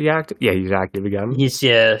 is he active? Yeah, he's active again. He's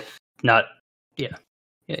And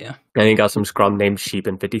he got some scrum named Sheep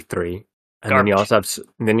in 53. And then you also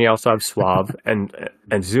have Suave and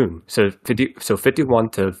Zune. So 51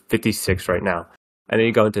 to 56 right now. And then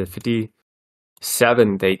you go into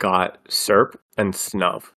 57, they got Serp and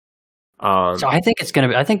Snub. So I think it's gonna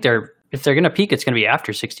be. I think if they're gonna peak, it's gonna be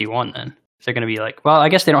after 61. Then if they're gonna be like, well, I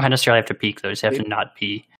guess they don't necessarily have to peak. They just have to not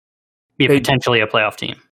be potentially a playoff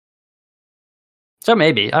team. So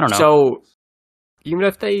maybe, I don't know. So even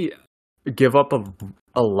if they give up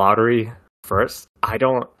a lottery first, I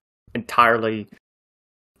don't entirely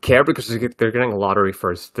care because they're getting a lottery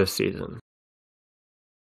first this season.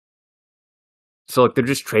 So like they're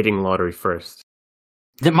just trading lottery first.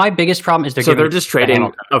 My biggest problem is they're just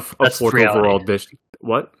trading a fourth overall.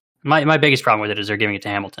 What? My biggest problem with it is they're giving it to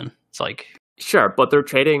Hamilton. It's like sure, but they're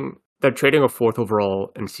trading a fourth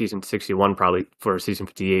overall in season 61 probably for season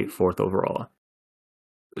 58 fourth overall.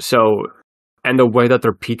 So, and the way that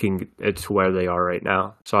they're peaking, it's where they are right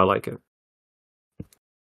now. So I like it.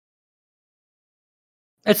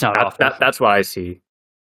 It's not awful. That's what I see.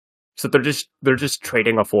 So they're just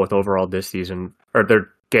trading a fourth overall this season, or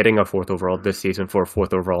they're getting a fourth overall this season for a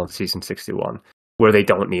fourth overall in season 61, where they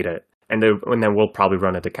don't need it, and then we'll probably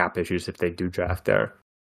run into cap issues if they do draft there.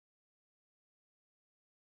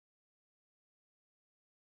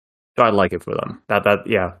 So I like it for them.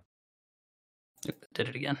 Yeah. Did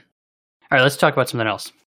it again. All right, let's talk about something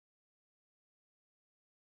else.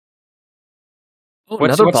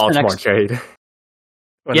 Another Baltimore trade.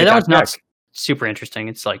 Yeah, that was not super interesting.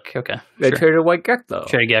 It's like, okay. They traded White Gek, though.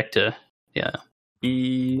 Traded Gek to, yeah.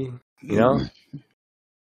 It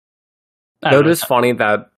is funny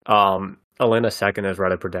that Alina second is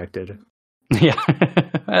Reddit protected. Yeah.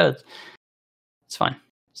 It's fine.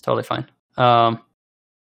 It's totally fine.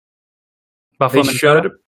 Buffalo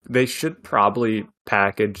They should probably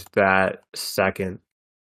package that second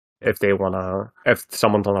if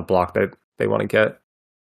someone's on a block that they want to get.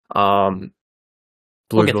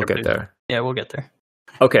 Blues will get there. Yeah, we'll get there.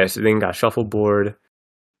 Okay, so then got shuffleboard.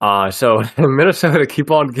 So Minnesota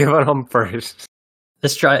keep on giving them first.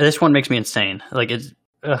 This one makes me insane. Like it's.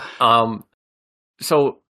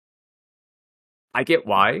 So I get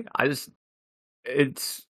why.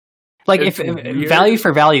 It's like if value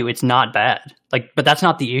for value, it's not bad. Like, but that's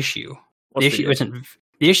not the issue. The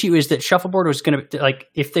issue is that shuffleboard was going to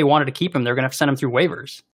if they wanted to keep him, they're going to have to send him through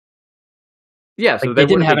waivers. Yeah, so they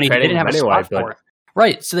didn't have any. They didn't have a spot for him.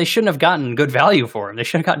 Right, so they shouldn't have gotten good value for him. They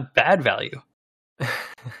should have gotten bad value.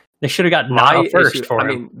 They should have gotten not first for him. I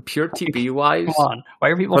mean, pure TP wise. Come on, why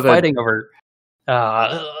are people fighting over?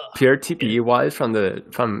 Pure TP wise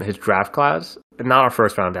from his draft class, not a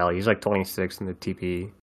first round value. He's like 26 in the TP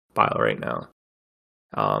pile right now.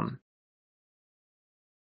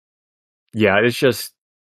 Yeah, it's just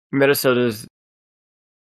Minnesota's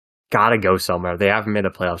gotta go somewhere. They haven't made a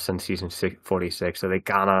playoff since season 46, so they're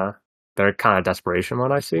kind of desperation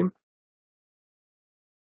what I see.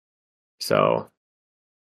 So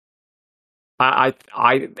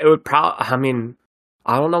it would probably. I mean,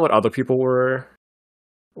 I don't know what other people were.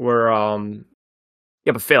 Yeah,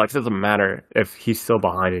 but Felix, it doesn't matter if he's still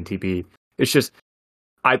behind in TP. It's just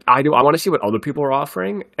I want to see what other people are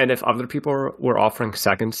offering, and if other people were offering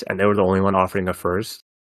seconds and they were the only one offering a first,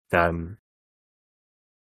 then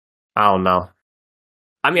I don't know.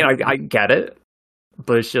 I mean, I get it,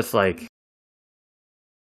 but it's just like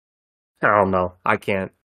I don't know. I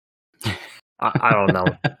can't. I don't know.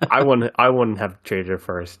 I wouldn't have traded her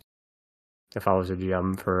first if I was a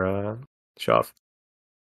GM for Shuff.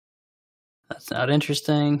 That's not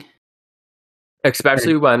interesting.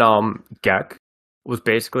 Especially when Gek was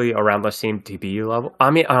basically around the same TPU level.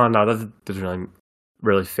 I mean, I don't know. That doesn't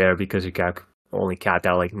really fair because Gekk only capped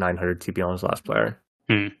out like 900 TP on his last player.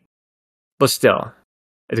 But still,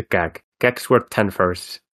 it's a Gekk. Gekk's worth 10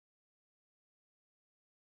 firsts.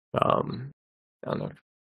 I don't know.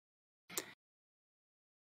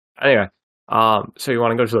 Anyway, so you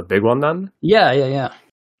want to go to the big one then? Yeah.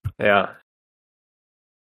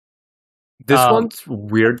 This one's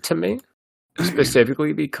weird to me,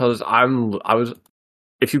 specifically because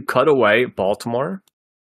if you cut away Baltimore,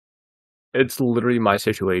 it's literally my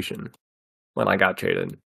situation when I got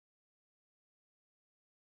traded.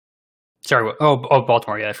 Sorry,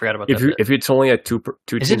 Baltimore. Yeah, I forgot about that. If it's only a two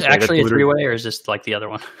is it actually a three-way or is this like the other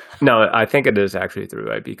one? No, I think it is actually a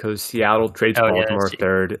three-way because Seattle trades Baltimore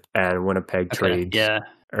third and Winnipeg trades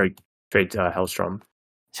Hellstrom.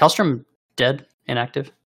 Is Hellstrom dead,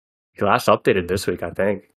 inactive? He last updated this week, I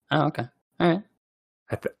think. Oh, okay. All right.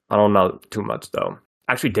 I don't know too much though.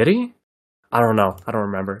 Actually, did he? I don't know. I don't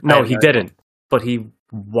remember. No, he didn't. But he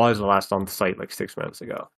was last on the site like 6 minutes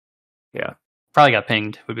ago. Yeah. Probably got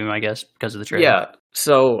pinged, would be my guess, because of the trade. Yeah,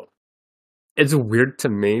 so it's weird to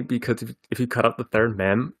me because if you cut up the third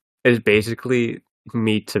man, it's basically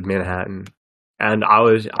me to Manhattan, and I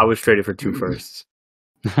was traded for 2 firsts.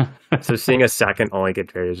 So seeing a second only get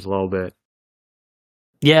traded is a little bit.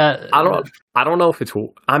 Yeah, I don't know if it's.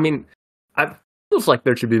 I mean, it feels like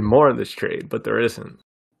there should be more in this trade, but there isn't.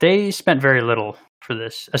 They spent very little for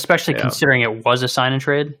this, especially considering it was a sign and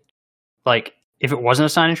trade. Like, if it wasn't a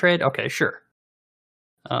sign and trade, okay, sure.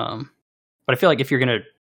 But I feel like if you're going to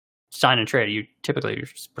sign and trade, you're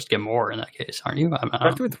supposed to get more in that case, aren't you?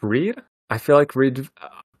 Especially with Reed, I feel like Reed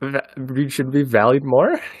should be valued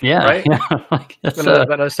more. Yeah, right. Yeah. Like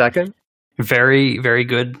than a second. Very, very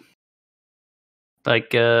good.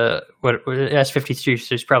 Like what S53 so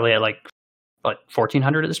he's probably at like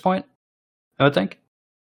 1,400 at this point, I would think.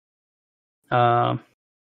 Where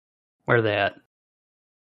are they at?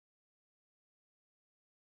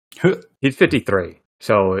 He's 53.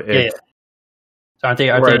 So So aren't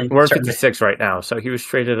they? We're 56 right now. So he was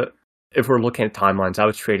traded. If we're looking at timelines, I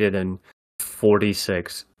was traded in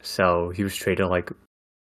 46. So he was traded like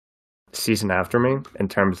season after me in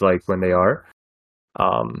terms of like when they are.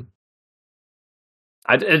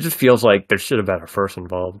 It just feels like there should have been a first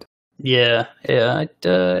involved. Yeah. I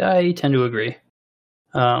tend to agree.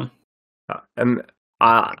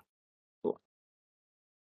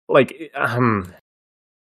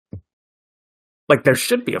 Like there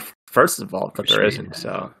should be a first involved, but there isn't.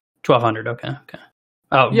 So 1,200. Okay.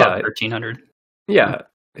 Oh yeah, 1,300. Yeah,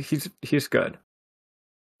 he's good.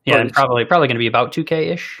 Yeah, and probably going to be about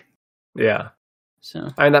 2K ish. Yeah. So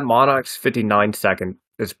I mean that Monarch's 59 second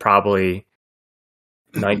is probably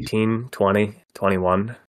 19, 20,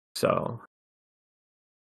 21. So,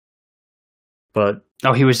 but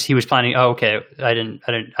he was planning. Oh, okay. I didn't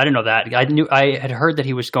know that. I had heard that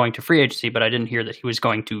he was going to free agency, but I didn't hear that he was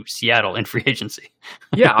going to Seattle in free agency.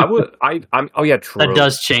 Yeah, I would. Oh yeah, true. That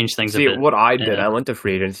does change things. See, a bit. What I did, I went to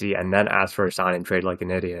free agency and then asked for a sign and trade like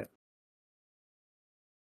an idiot.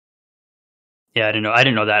 Yeah, I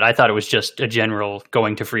didn't know that. I thought it was just a general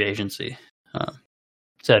going to free agency.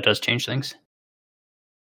 So that does change things.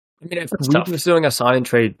 I mean, if we was doing a sign and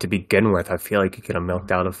trade to begin with, I feel like you could have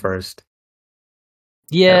milked out a first.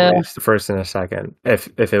 Yeah, at least the first and a second. If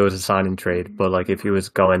it was a sign and trade, but like if he was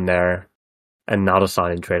going there and not a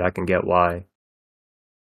sign and trade, I can get why.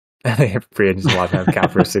 They have free agency watch have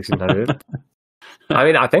cap for 1,600. I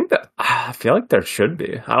mean, I feel like there should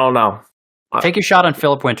be. I don't know. Take a shot on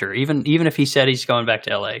Philip Winter, even if he said he's going back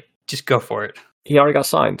to LA. Just go for it. He already got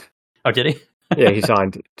signed. Oh, did he? Yeah, he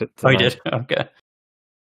signed. He did. Okay.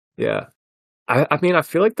 Yeah, I mean, I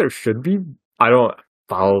feel like there should be. I don't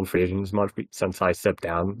follow free agents much since I stepped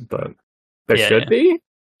down, but there should be.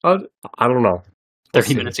 I don't know.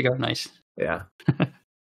 30 minutes ago, nice. Yeah.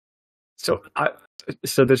 So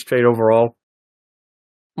this trade overall,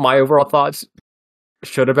 my overall thoughts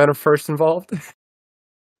should have been a first involved.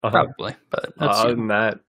 Probably, but other than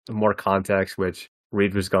that, more context, which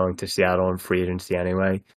Reed was going to Seattle in free agency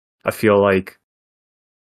anyway. I feel like.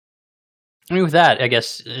 I mean, with that, I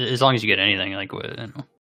guess as long as you get anything, like,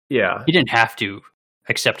 yeah, he didn't have to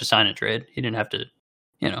accept a sign and trade. He didn't have to,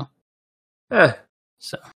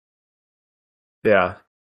 So, yeah.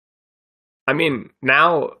 I mean,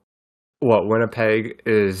 now Winnipeg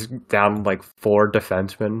is down like 4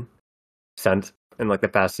 defensemen sent in like the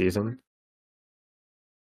past season.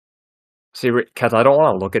 See, because I don't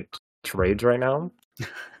want to look at trades right now.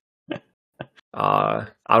 I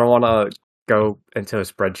don't want to go into a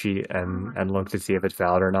spreadsheet and look to see if it's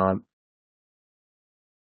valid or not.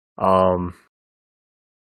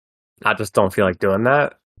 I just don't feel like doing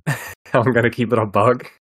that. I'm gonna keep it a bug.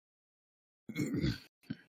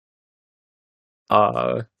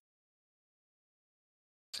 So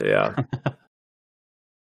yeah.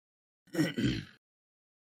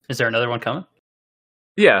 Is there another one coming?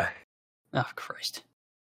 Yeah. Oh Christ.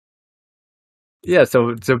 Yeah, so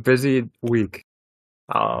it's a busy week.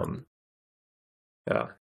 Yeah. Oh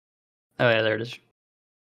yeah, there it is.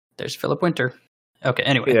 There's Philip Winter. Okay,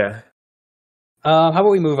 anyway. Yeah. How about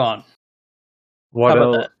we move on? What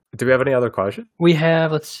else? Do we have any other questions? We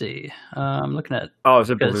have, let's see. I'm looking at... Oh, is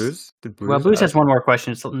it Blues? Blues has one more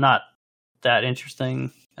question. It's not that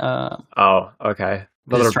interesting. Oh, okay.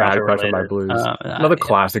 Another bad question by Blues. Another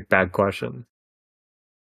classic bad question.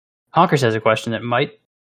 Honkers has a question that might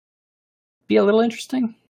be a little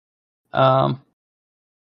interesting. Well,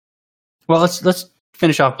 let's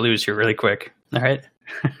finish off Blues here really quick. All right.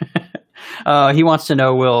 He wants to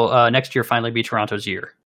know, will next year finally be Toronto's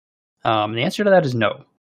year? The answer to that is no.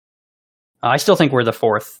 I still think we're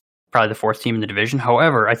probably the fourth team in the division.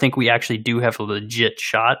 However, I think we actually do have a legit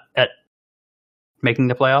shot at making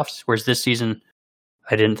the playoffs, whereas this season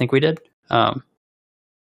I didn't think we did.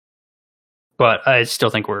 But I still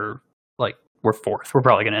think we're fourth. We're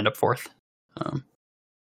probably going to end up fourth.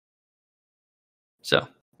 So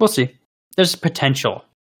we'll see. There's potential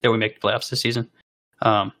that we make the playoffs this season.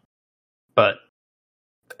 But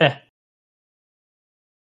I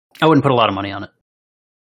wouldn't put a lot of money on it.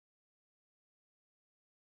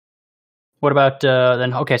 What about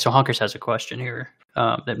then? Okay, so Honkers has a question here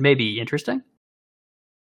that may be interesting.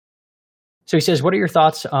 So he says, "What are your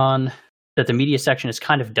thoughts on that? The media section is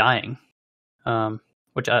kind of dying."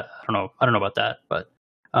 Which I don't know. I don't know about that, but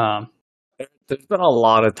there's been a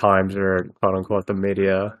lot of times where "quote unquote" the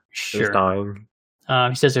media is dying.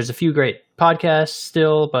 He says there's a few great podcasts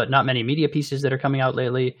still, but not many media pieces that are coming out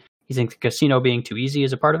lately. You think the casino being too easy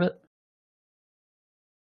is a part of it?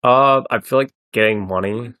 I feel like getting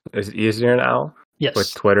money is easier now. Yes.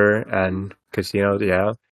 With Twitter and casinos,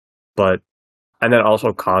 yeah. And then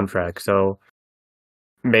also contracts. So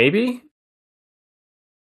maybe.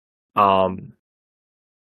 I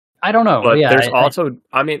don't know. But there's also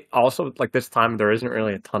like this time there isn't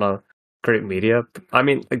really a ton of great media. I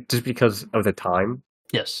mean, like, just because of the time.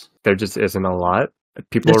 Yes. There just isn't a lot.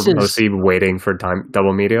 People are mostly waiting for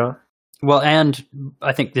double media. Well, and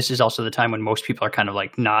I think this is also the time when most people are kind of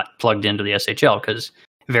like not plugged into the SHL because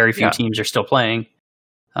very few teams are still playing.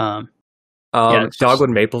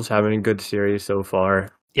 Dogwood Maple's having a good series so far.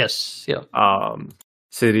 Yes. Yeah.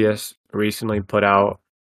 Sidious recently put out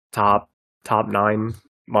top 9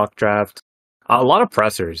 mock draft. A lot of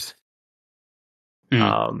pressers.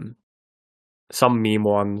 Mm. Some meme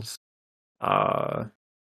ones.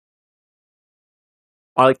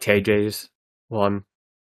 I like TJ's one.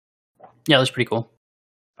 Yeah, that's pretty cool.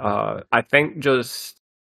 I think just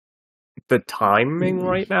the timing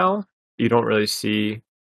right now, you don't really see.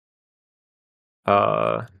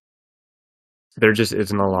 There just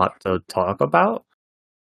isn't a lot to talk about.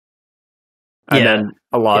 And then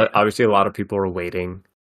obviously a lot of people are waiting.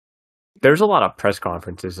 There's a lot of press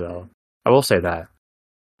conferences though. I will say that.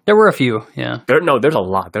 There were a few, yeah. There's a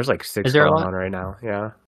lot. There's like 6 going on right now,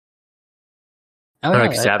 yeah. Oh,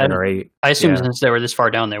 like 7 or 8. I assume since they were this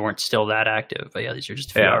far down, they weren't still that active. But yeah, these are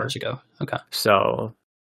just a few hours ago. Okay. So.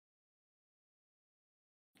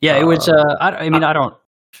 Yeah, it was. I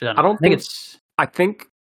don't think it's. I think.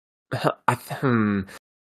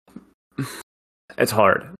 It's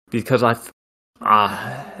hard because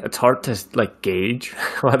it's hard to like gauge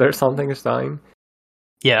whether something is dying.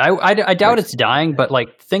 Yeah, I doubt it's dying, but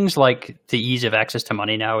like things like the ease of access to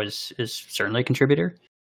money now is certainly a contributor.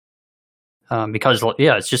 Because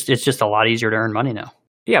it's just a lot easier to earn money now.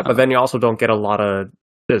 Yeah, but then you also don't get a lot of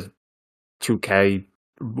 2K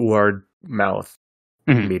word mouth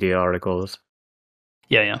media articles.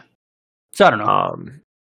 Yeah. So I don't know.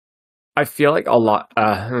 I feel like a lot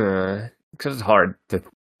because it's hard to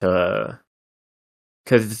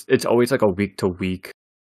because it's always like a week to week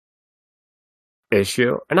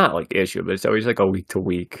issue, or not like issue, but it's always like a week to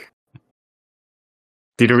week.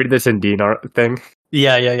 Did you read this Indeed thing?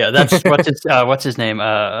 Yeah. That's what's his name?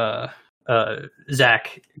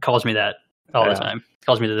 Zach calls me that all the time.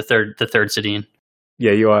 Calls me the third Sidine.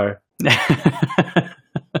 Yeah, you are.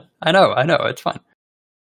 I know. It's fine.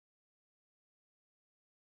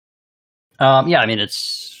 I mean,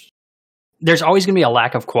 there's always going to be a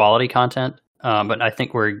lack of quality content, but I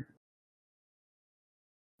think I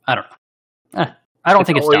don't know. I don't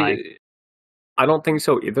think it's dying. I don't think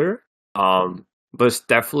so either. But it's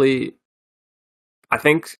definitely. I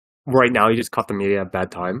think right now you just caught the media at a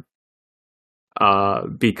bad time.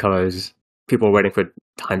 Because people are waiting for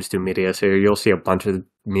Times 2 media, so you'll see a bunch of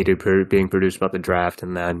media being produced about the draft,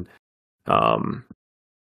 and then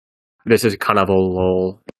this is kind of a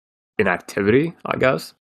lull in activity, I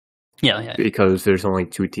guess. Yeah. Because there's only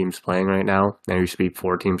 2 teams playing right now. There used to be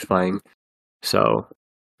 4 teams playing. So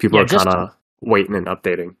people are kind of waiting and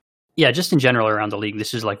updating. Yeah, just in general around the league,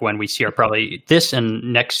 this is like when we see probably this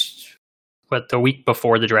and next, the week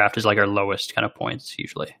before the draft is like our lowest kind of points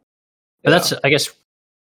usually. But that's, I guess,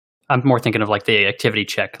 I'm more thinking of like the activity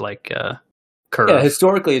check, like curve. Yeah,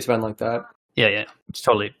 historically it's been like that. Yeah, it's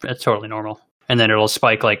totally normal. And then it'll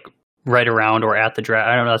spike like right around or at the draft.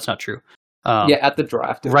 I don't know, that's not true. At the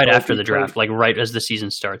draft. Right after the draft, like right as the season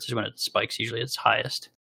starts is when it spikes usually its highest.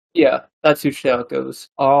 Yeah, that's usually how it goes.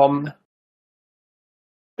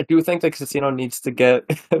 I do think the casino needs to get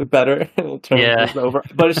better in terms of over,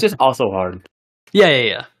 but it's just also hard.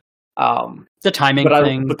 Yeah. The timing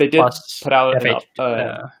thing. But they did put out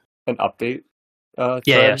an update.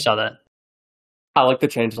 I saw that. I like the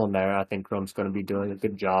changes on there. I think Chrome's going to be doing a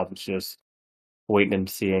good job. It's just waiting and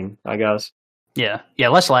seeing, I guess. Yeah.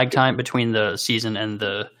 Less lag time between the season and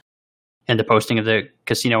the posting of the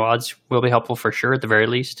casino odds will be helpful for sure, at the very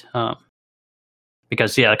least.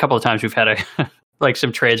 Because a couple of times we've had like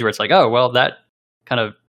some trades where it's like, oh well, that kind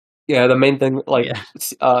of the main thing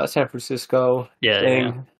San Francisco thing.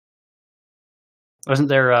 Yeah. Wasn't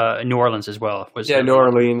there New Orleans as well? New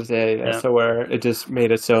Orleans. Yeah. So where it just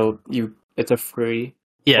made it so it's a free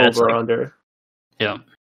over or under. Yeah.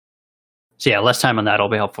 So less time on that will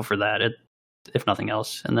be helpful for that, if nothing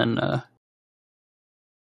else. And then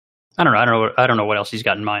I don't know what else he's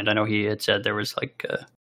got in mind. I know he had said there was like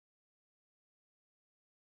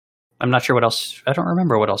I'm not sure what else. I don't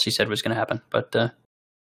remember what else he said was going to happen, but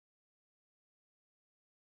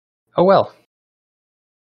oh well.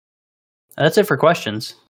 That's it for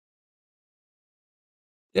questions.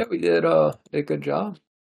 Yeah, we did a good job.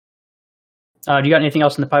 Do you got anything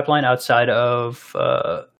else in the pipeline outside of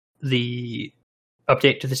the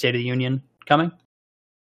update to the State of the Union coming?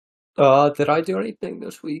 Did I do anything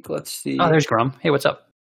this week? Let's see. Oh, there's Grum. Hey, what's up?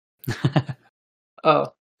 Oh.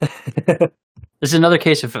 This is another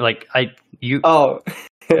case of like never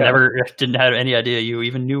didn't have any idea you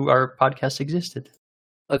even knew our podcast existed.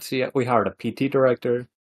 Let's see. We hired a PT director.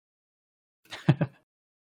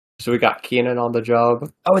 So we got Keenan on the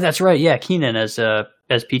job. Oh, that's right. Yeah, Keenan as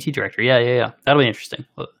PT director. Yeah. That'll be interesting.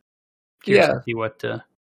 Curious to see what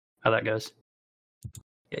how that goes.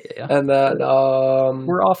 Yeah. And then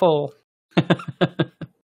we're awful. I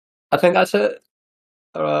think that's it.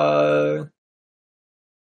 I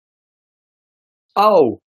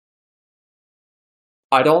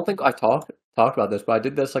don't think I talked about this, but I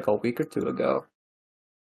did this like a week or 2 ago.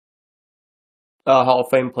 Hall of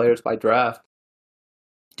Fame players by draft.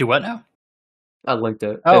 Do what now? I linked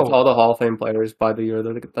it. Oh. It's all the Hall of Fame players by the year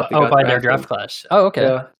that they got by their draft class. Oh, okay.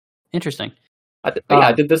 Yeah. Interesting. I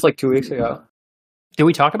did this like 2 weeks ago. Did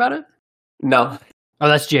we talk about it? No. Oh,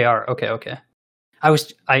 that's JR. Okay.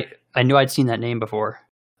 I knew I'd seen that name before.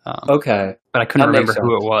 Okay. But I couldn't remember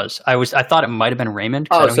who it was. I thought it might have been Raymond.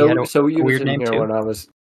 Oh, so you weird name here too. When I was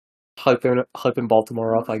hyping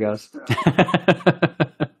Baltimore up, I guess.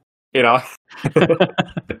 You know.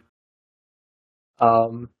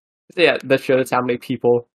 That shows how many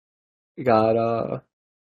people got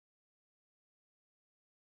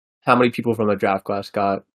how many people from the draft class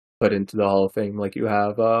got put into the Hall of Fame. Like you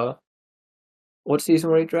have what season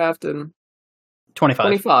were you drafted? 25.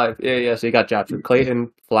 25. Yeah. So you got Jackson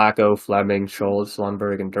Clayton, Flacco, Fleming, Schultz,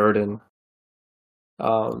 Lundberg, and Durden.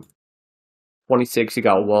 26, you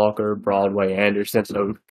got Walker, Broadway, Anderson,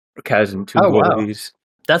 so Marquez, and 2 goalies. Wow.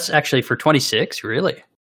 That's actually for 26, really?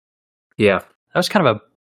 Yeah. That was kind of a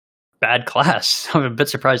bad class. I'm a bit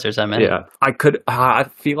surprised there's that many. Yeah. I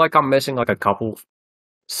feel like I'm missing like a couple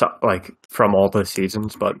like from all the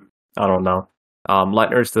seasons, but I don't know.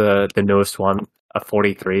 Lettner's the newest one.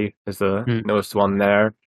 43 is the newest one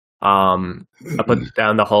there. I put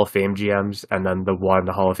down the Hall of Fame GMs and then the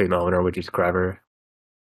Hall of Fame owner, which is Krever.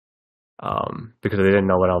 Because they didn't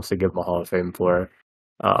know what else to give him a Hall of Fame for.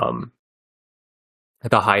 The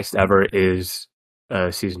highest ever is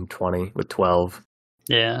season 20 with 12.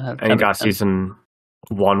 Yeah. And you got season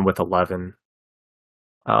 1 with 11.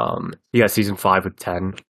 You got season 5 with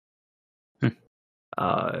 10.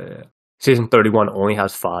 Season 31 only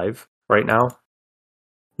has 5 right now.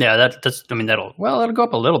 Yeah, that's. I mean, that'll go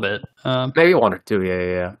up a little bit. Maybe 1 or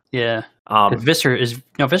 2. Yeah. Visser's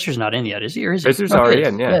not in yet, is he? Or is he? Visser's already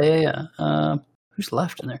in. Yeah. Who's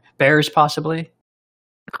left in there? Bears possibly.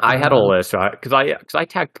 I had a list, right? Because I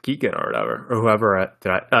tagged Keegan or whatever, or whoever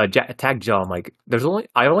tagged Joe. I'm like,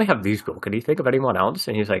 I only have these people. Can you think of anyone else?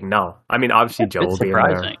 And he's like, no. I mean, obviously Joe will be in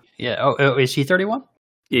there. Yeah. Oh, is he 31?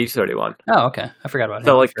 Yeah, he's 31. Oh, okay. I forgot about him.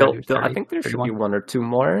 So like, I think there should be one or two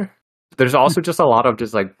more. There's also just a lot of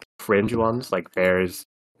just like fringe ones, like Bears.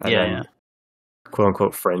 And then, quote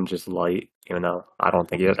unquote fringe is light, even though I don't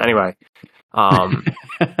think he is. Anyway,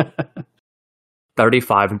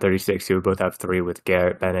 35 and 36, he would both have 3 with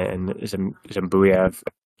Garrett Bennett and Zimbuyev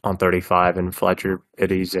on 35, and Fletcher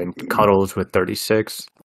Pitties and Cuddles with 36.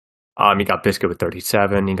 You got Biscuit with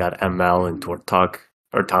 37. You got ML and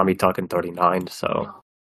Tommy Tuck in 39. So,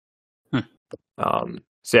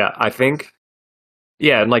 so yeah, I think,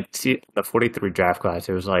 and like see the 43 draft class,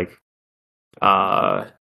 it was like,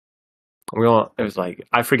 it was like,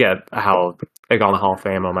 I forget how they got on the Hall of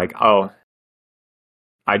Fame. I'm like, oh,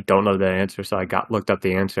 I don't know the answer, so I looked up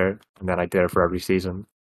the answer, and then I did it for every season.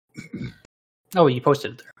 Oh, you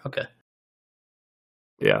posted it there. Okay.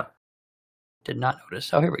 Yeah. Did not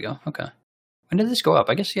notice. Oh, here we go. Okay. When did this go up?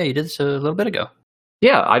 I guess, you did this a little bit ago.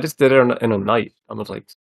 Yeah, I just did it in a night. I was like...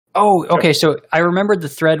 Oh, okay, so I remembered the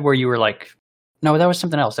thread where you were like... No, that was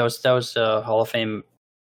something else. That was Hall of Fame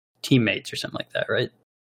teammates or something like that, right?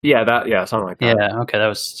 Yeah, something like that. Yeah, okay, that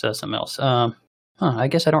was something else. I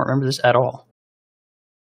guess I don't remember this at all.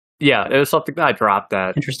 Yeah, it was something that I dropped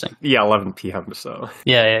at... Interesting. Yeah, 11 p.m., so...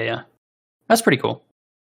 Yeah. That's pretty cool.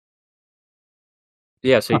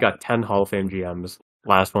 Yeah, so you got 10 Hall of Fame GMs.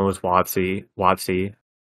 Last one was Wasty,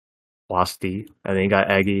 and then you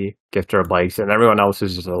got Eggy, Gifter of Bikes, and everyone else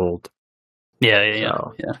is just old. Yeah.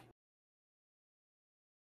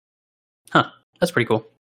 Huh, that's pretty cool.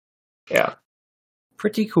 Yeah.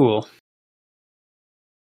 Pretty cool.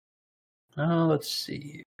 Let's see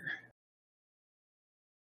here.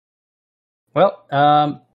 Well,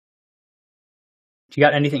 do you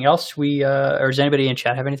got anything else or does anybody in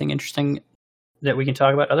chat have anything interesting that we can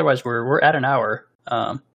talk about? Otherwise, we're at an hour.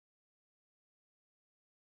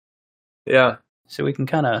 Yeah. So we can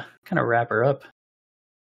kind of wrap her up,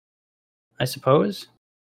 I suppose.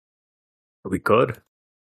 We could.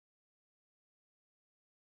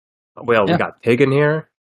 Well, we got Pig in here.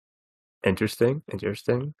 Interesting.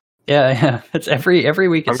 Yeah. It's every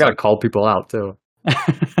week. I'm gonna call people out too.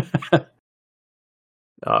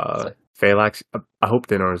 Phalanx. I hope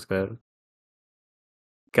dinner is good.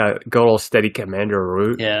 Got good old steady commander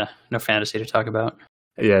route. Yeah, no fantasy to talk about.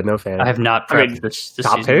 Yeah, no fantasy. I have not prepped this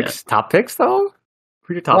top season picks. Yet. Top picks though.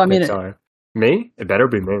 Who your top picks are? Me? It better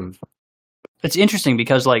be me. It's interesting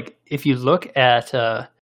because like if you look at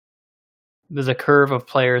the curve of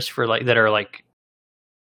players for like that are like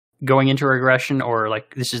going into regression or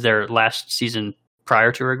like this is their last season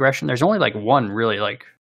prior to regression, there's only like one really like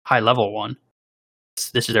high level one.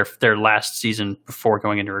 This is their last season before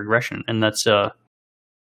going into regression, and that's oh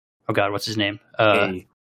god, what's his name? Oh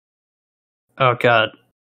god,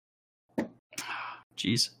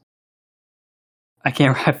 jeez, I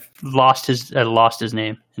can't. I've lost his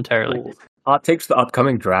name entirely. Ooh. Hot takes the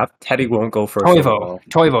upcoming draft. Teddy won't go first.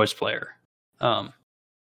 Toivo's player. Oh,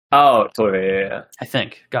 Toivo, yeah. I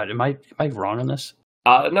think. God, am I wrong on this?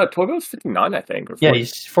 No, Toivo's 59, I think. Or 40. Yeah,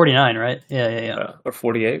 he's 49, right? Yeah. Or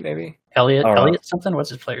 48, maybe. Elliot something. What's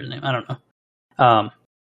his player's name? I don't know.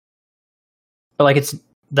 But like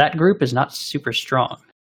that group is not super strong.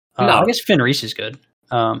 No, I guess Finn Reese is good.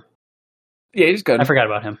 Yeah, he's good. I forgot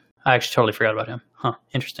about him. I actually totally forgot about him. Huh.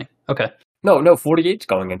 Interesting. Okay. No, 48's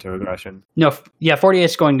going into regression. No, yeah,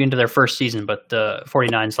 48's going into their first season, but the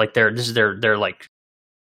 49's like their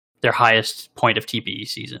highest point of TPE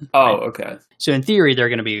season. Oh, right? Okay. So in theory, they're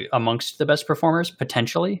going to be amongst the best performers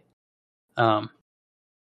potentially.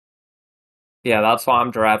 Yeah, that's why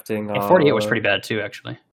I'm drafting. 48 was pretty bad too,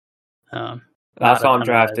 actually. That's why I'm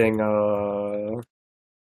drafting.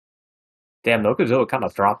 Damn, Nokazilla kind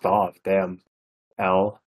of dropped off. Damn,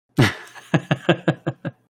 L.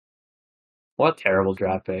 What a terrible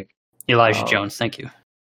draft pick. Elijah Jones, thank you,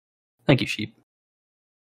 Sheep.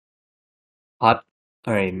 Hot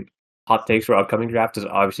takes for upcoming draft is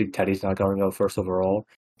obviously Teddy's not going to go first overall.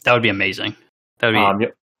 That would be amazing. That would be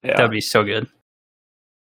that would be so good.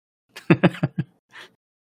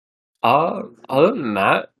 Other than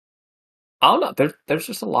that, I don't know. There's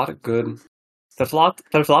just a lot of good. There's lots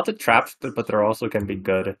of traps, but there also can be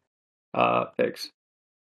good picks.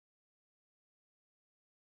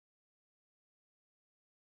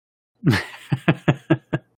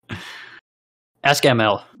 Ask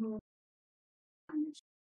ML.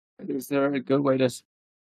 Is there a good way to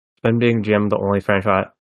spend being GM the only franchise?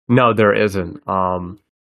 No, there isn't.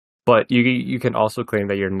 But you can also claim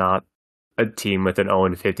that you're not a team with an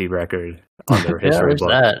 0-50 record on their history book.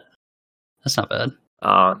 That. That's not bad.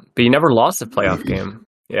 But you never lost a playoff game.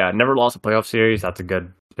 Yeah, never lost a playoff series. That's a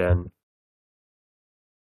good spin.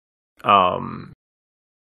 100%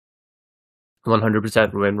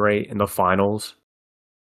 win rate in the finals.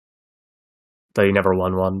 Though you never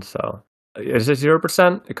won one, so is it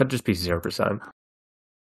 0%? It could just be 0%.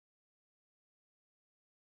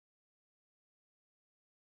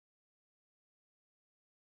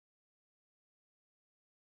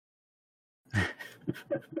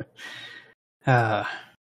 Yeah,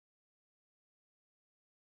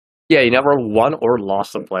 you never won or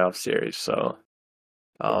lost a playoff series. So,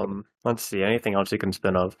 let's see. Anything else you can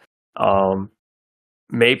spin of?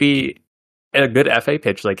 Maybe a good FA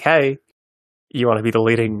pitch, like, hey, you want to be the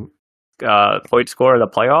leading point scorer in the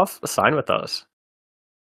playoff? Sign with us,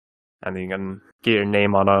 and then you can get your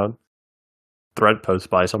name on a thread post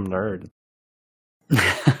by some nerd.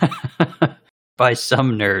 By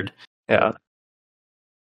some nerd. Yeah.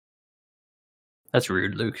 That's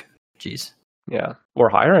rude, Luke. Jeez. Yeah, we're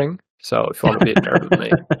hiring. So if you want to be a nerd with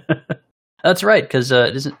me, that's right. Because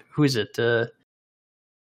who is it? Are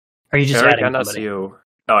you just Eric adding NSU?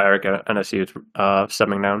 Oh, Eric NSU is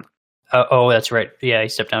stepping down. Oh, that's right. Yeah, he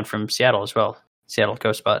stepped down from Seattle as well. Seattle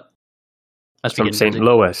Coast Spot. From St.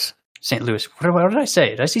 Louis. St. Louis. What did I say?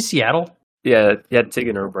 Did I say Seattle? Yeah, you had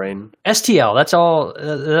taken her brain. STL. That's all.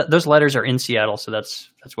 Those letters are in Seattle, so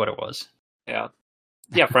that's what it was. Yeah.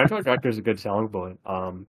 Yeah, franchise director is a good selling point.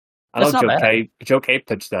 I know Joe Cape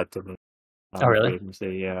pitched that to me. Oh, really?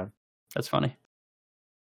 Yeah. That's funny.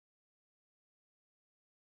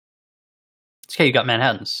 It's okay, you got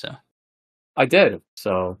Manhattans, so. I did,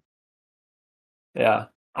 so. Yeah.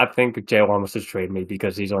 I think Jay wants to trade me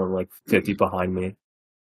because he's only like 50 behind me.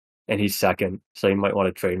 And he's second, so he might want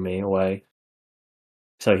to trade me away.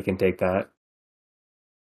 So he can take that.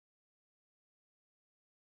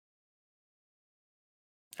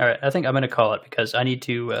 All right, I think I'm going to call it because I need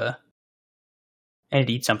to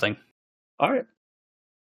eat something. All right.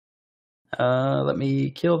 Let me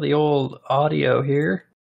kill the old audio here.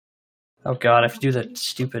 Oh God, I have to do that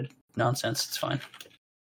stupid nonsense. It's fine.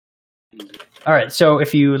 All right, so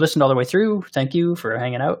if you listened all the way through, thank you for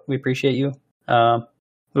hanging out. We appreciate you.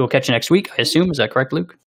 We will catch you next week, I assume. Is that correct,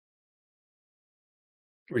 Luke?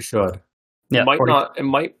 We should. Yeah. It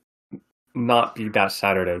might not be that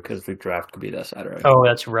Saturday because the draft could be that Saturday. Oh,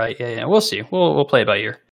 that's right. Yeah. We'll see. We'll play it by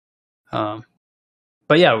ear.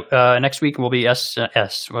 But yeah, next week will be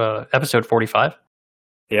episode 45.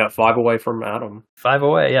 Yeah, 5 away from Adam. 5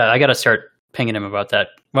 away. Yeah, I got to start pinging him about that.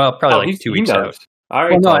 Well, probably like 2 weeks out. All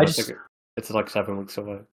right. Well, no, it's like 7 weeks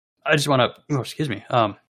away. I just want to. Oh, excuse me.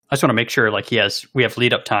 I just want to make sure like we have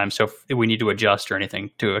lead up time, so if we need to adjust or anything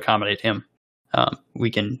to accommodate him, we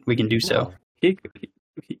can do so.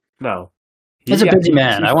 No. He's a busy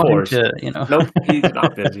man. I want him to, Nope, he's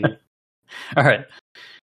not busy. All right.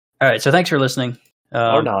 So thanks for listening.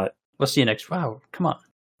 Or not. We'll see you next. Wow, come on.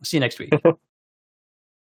 We'll see you next week.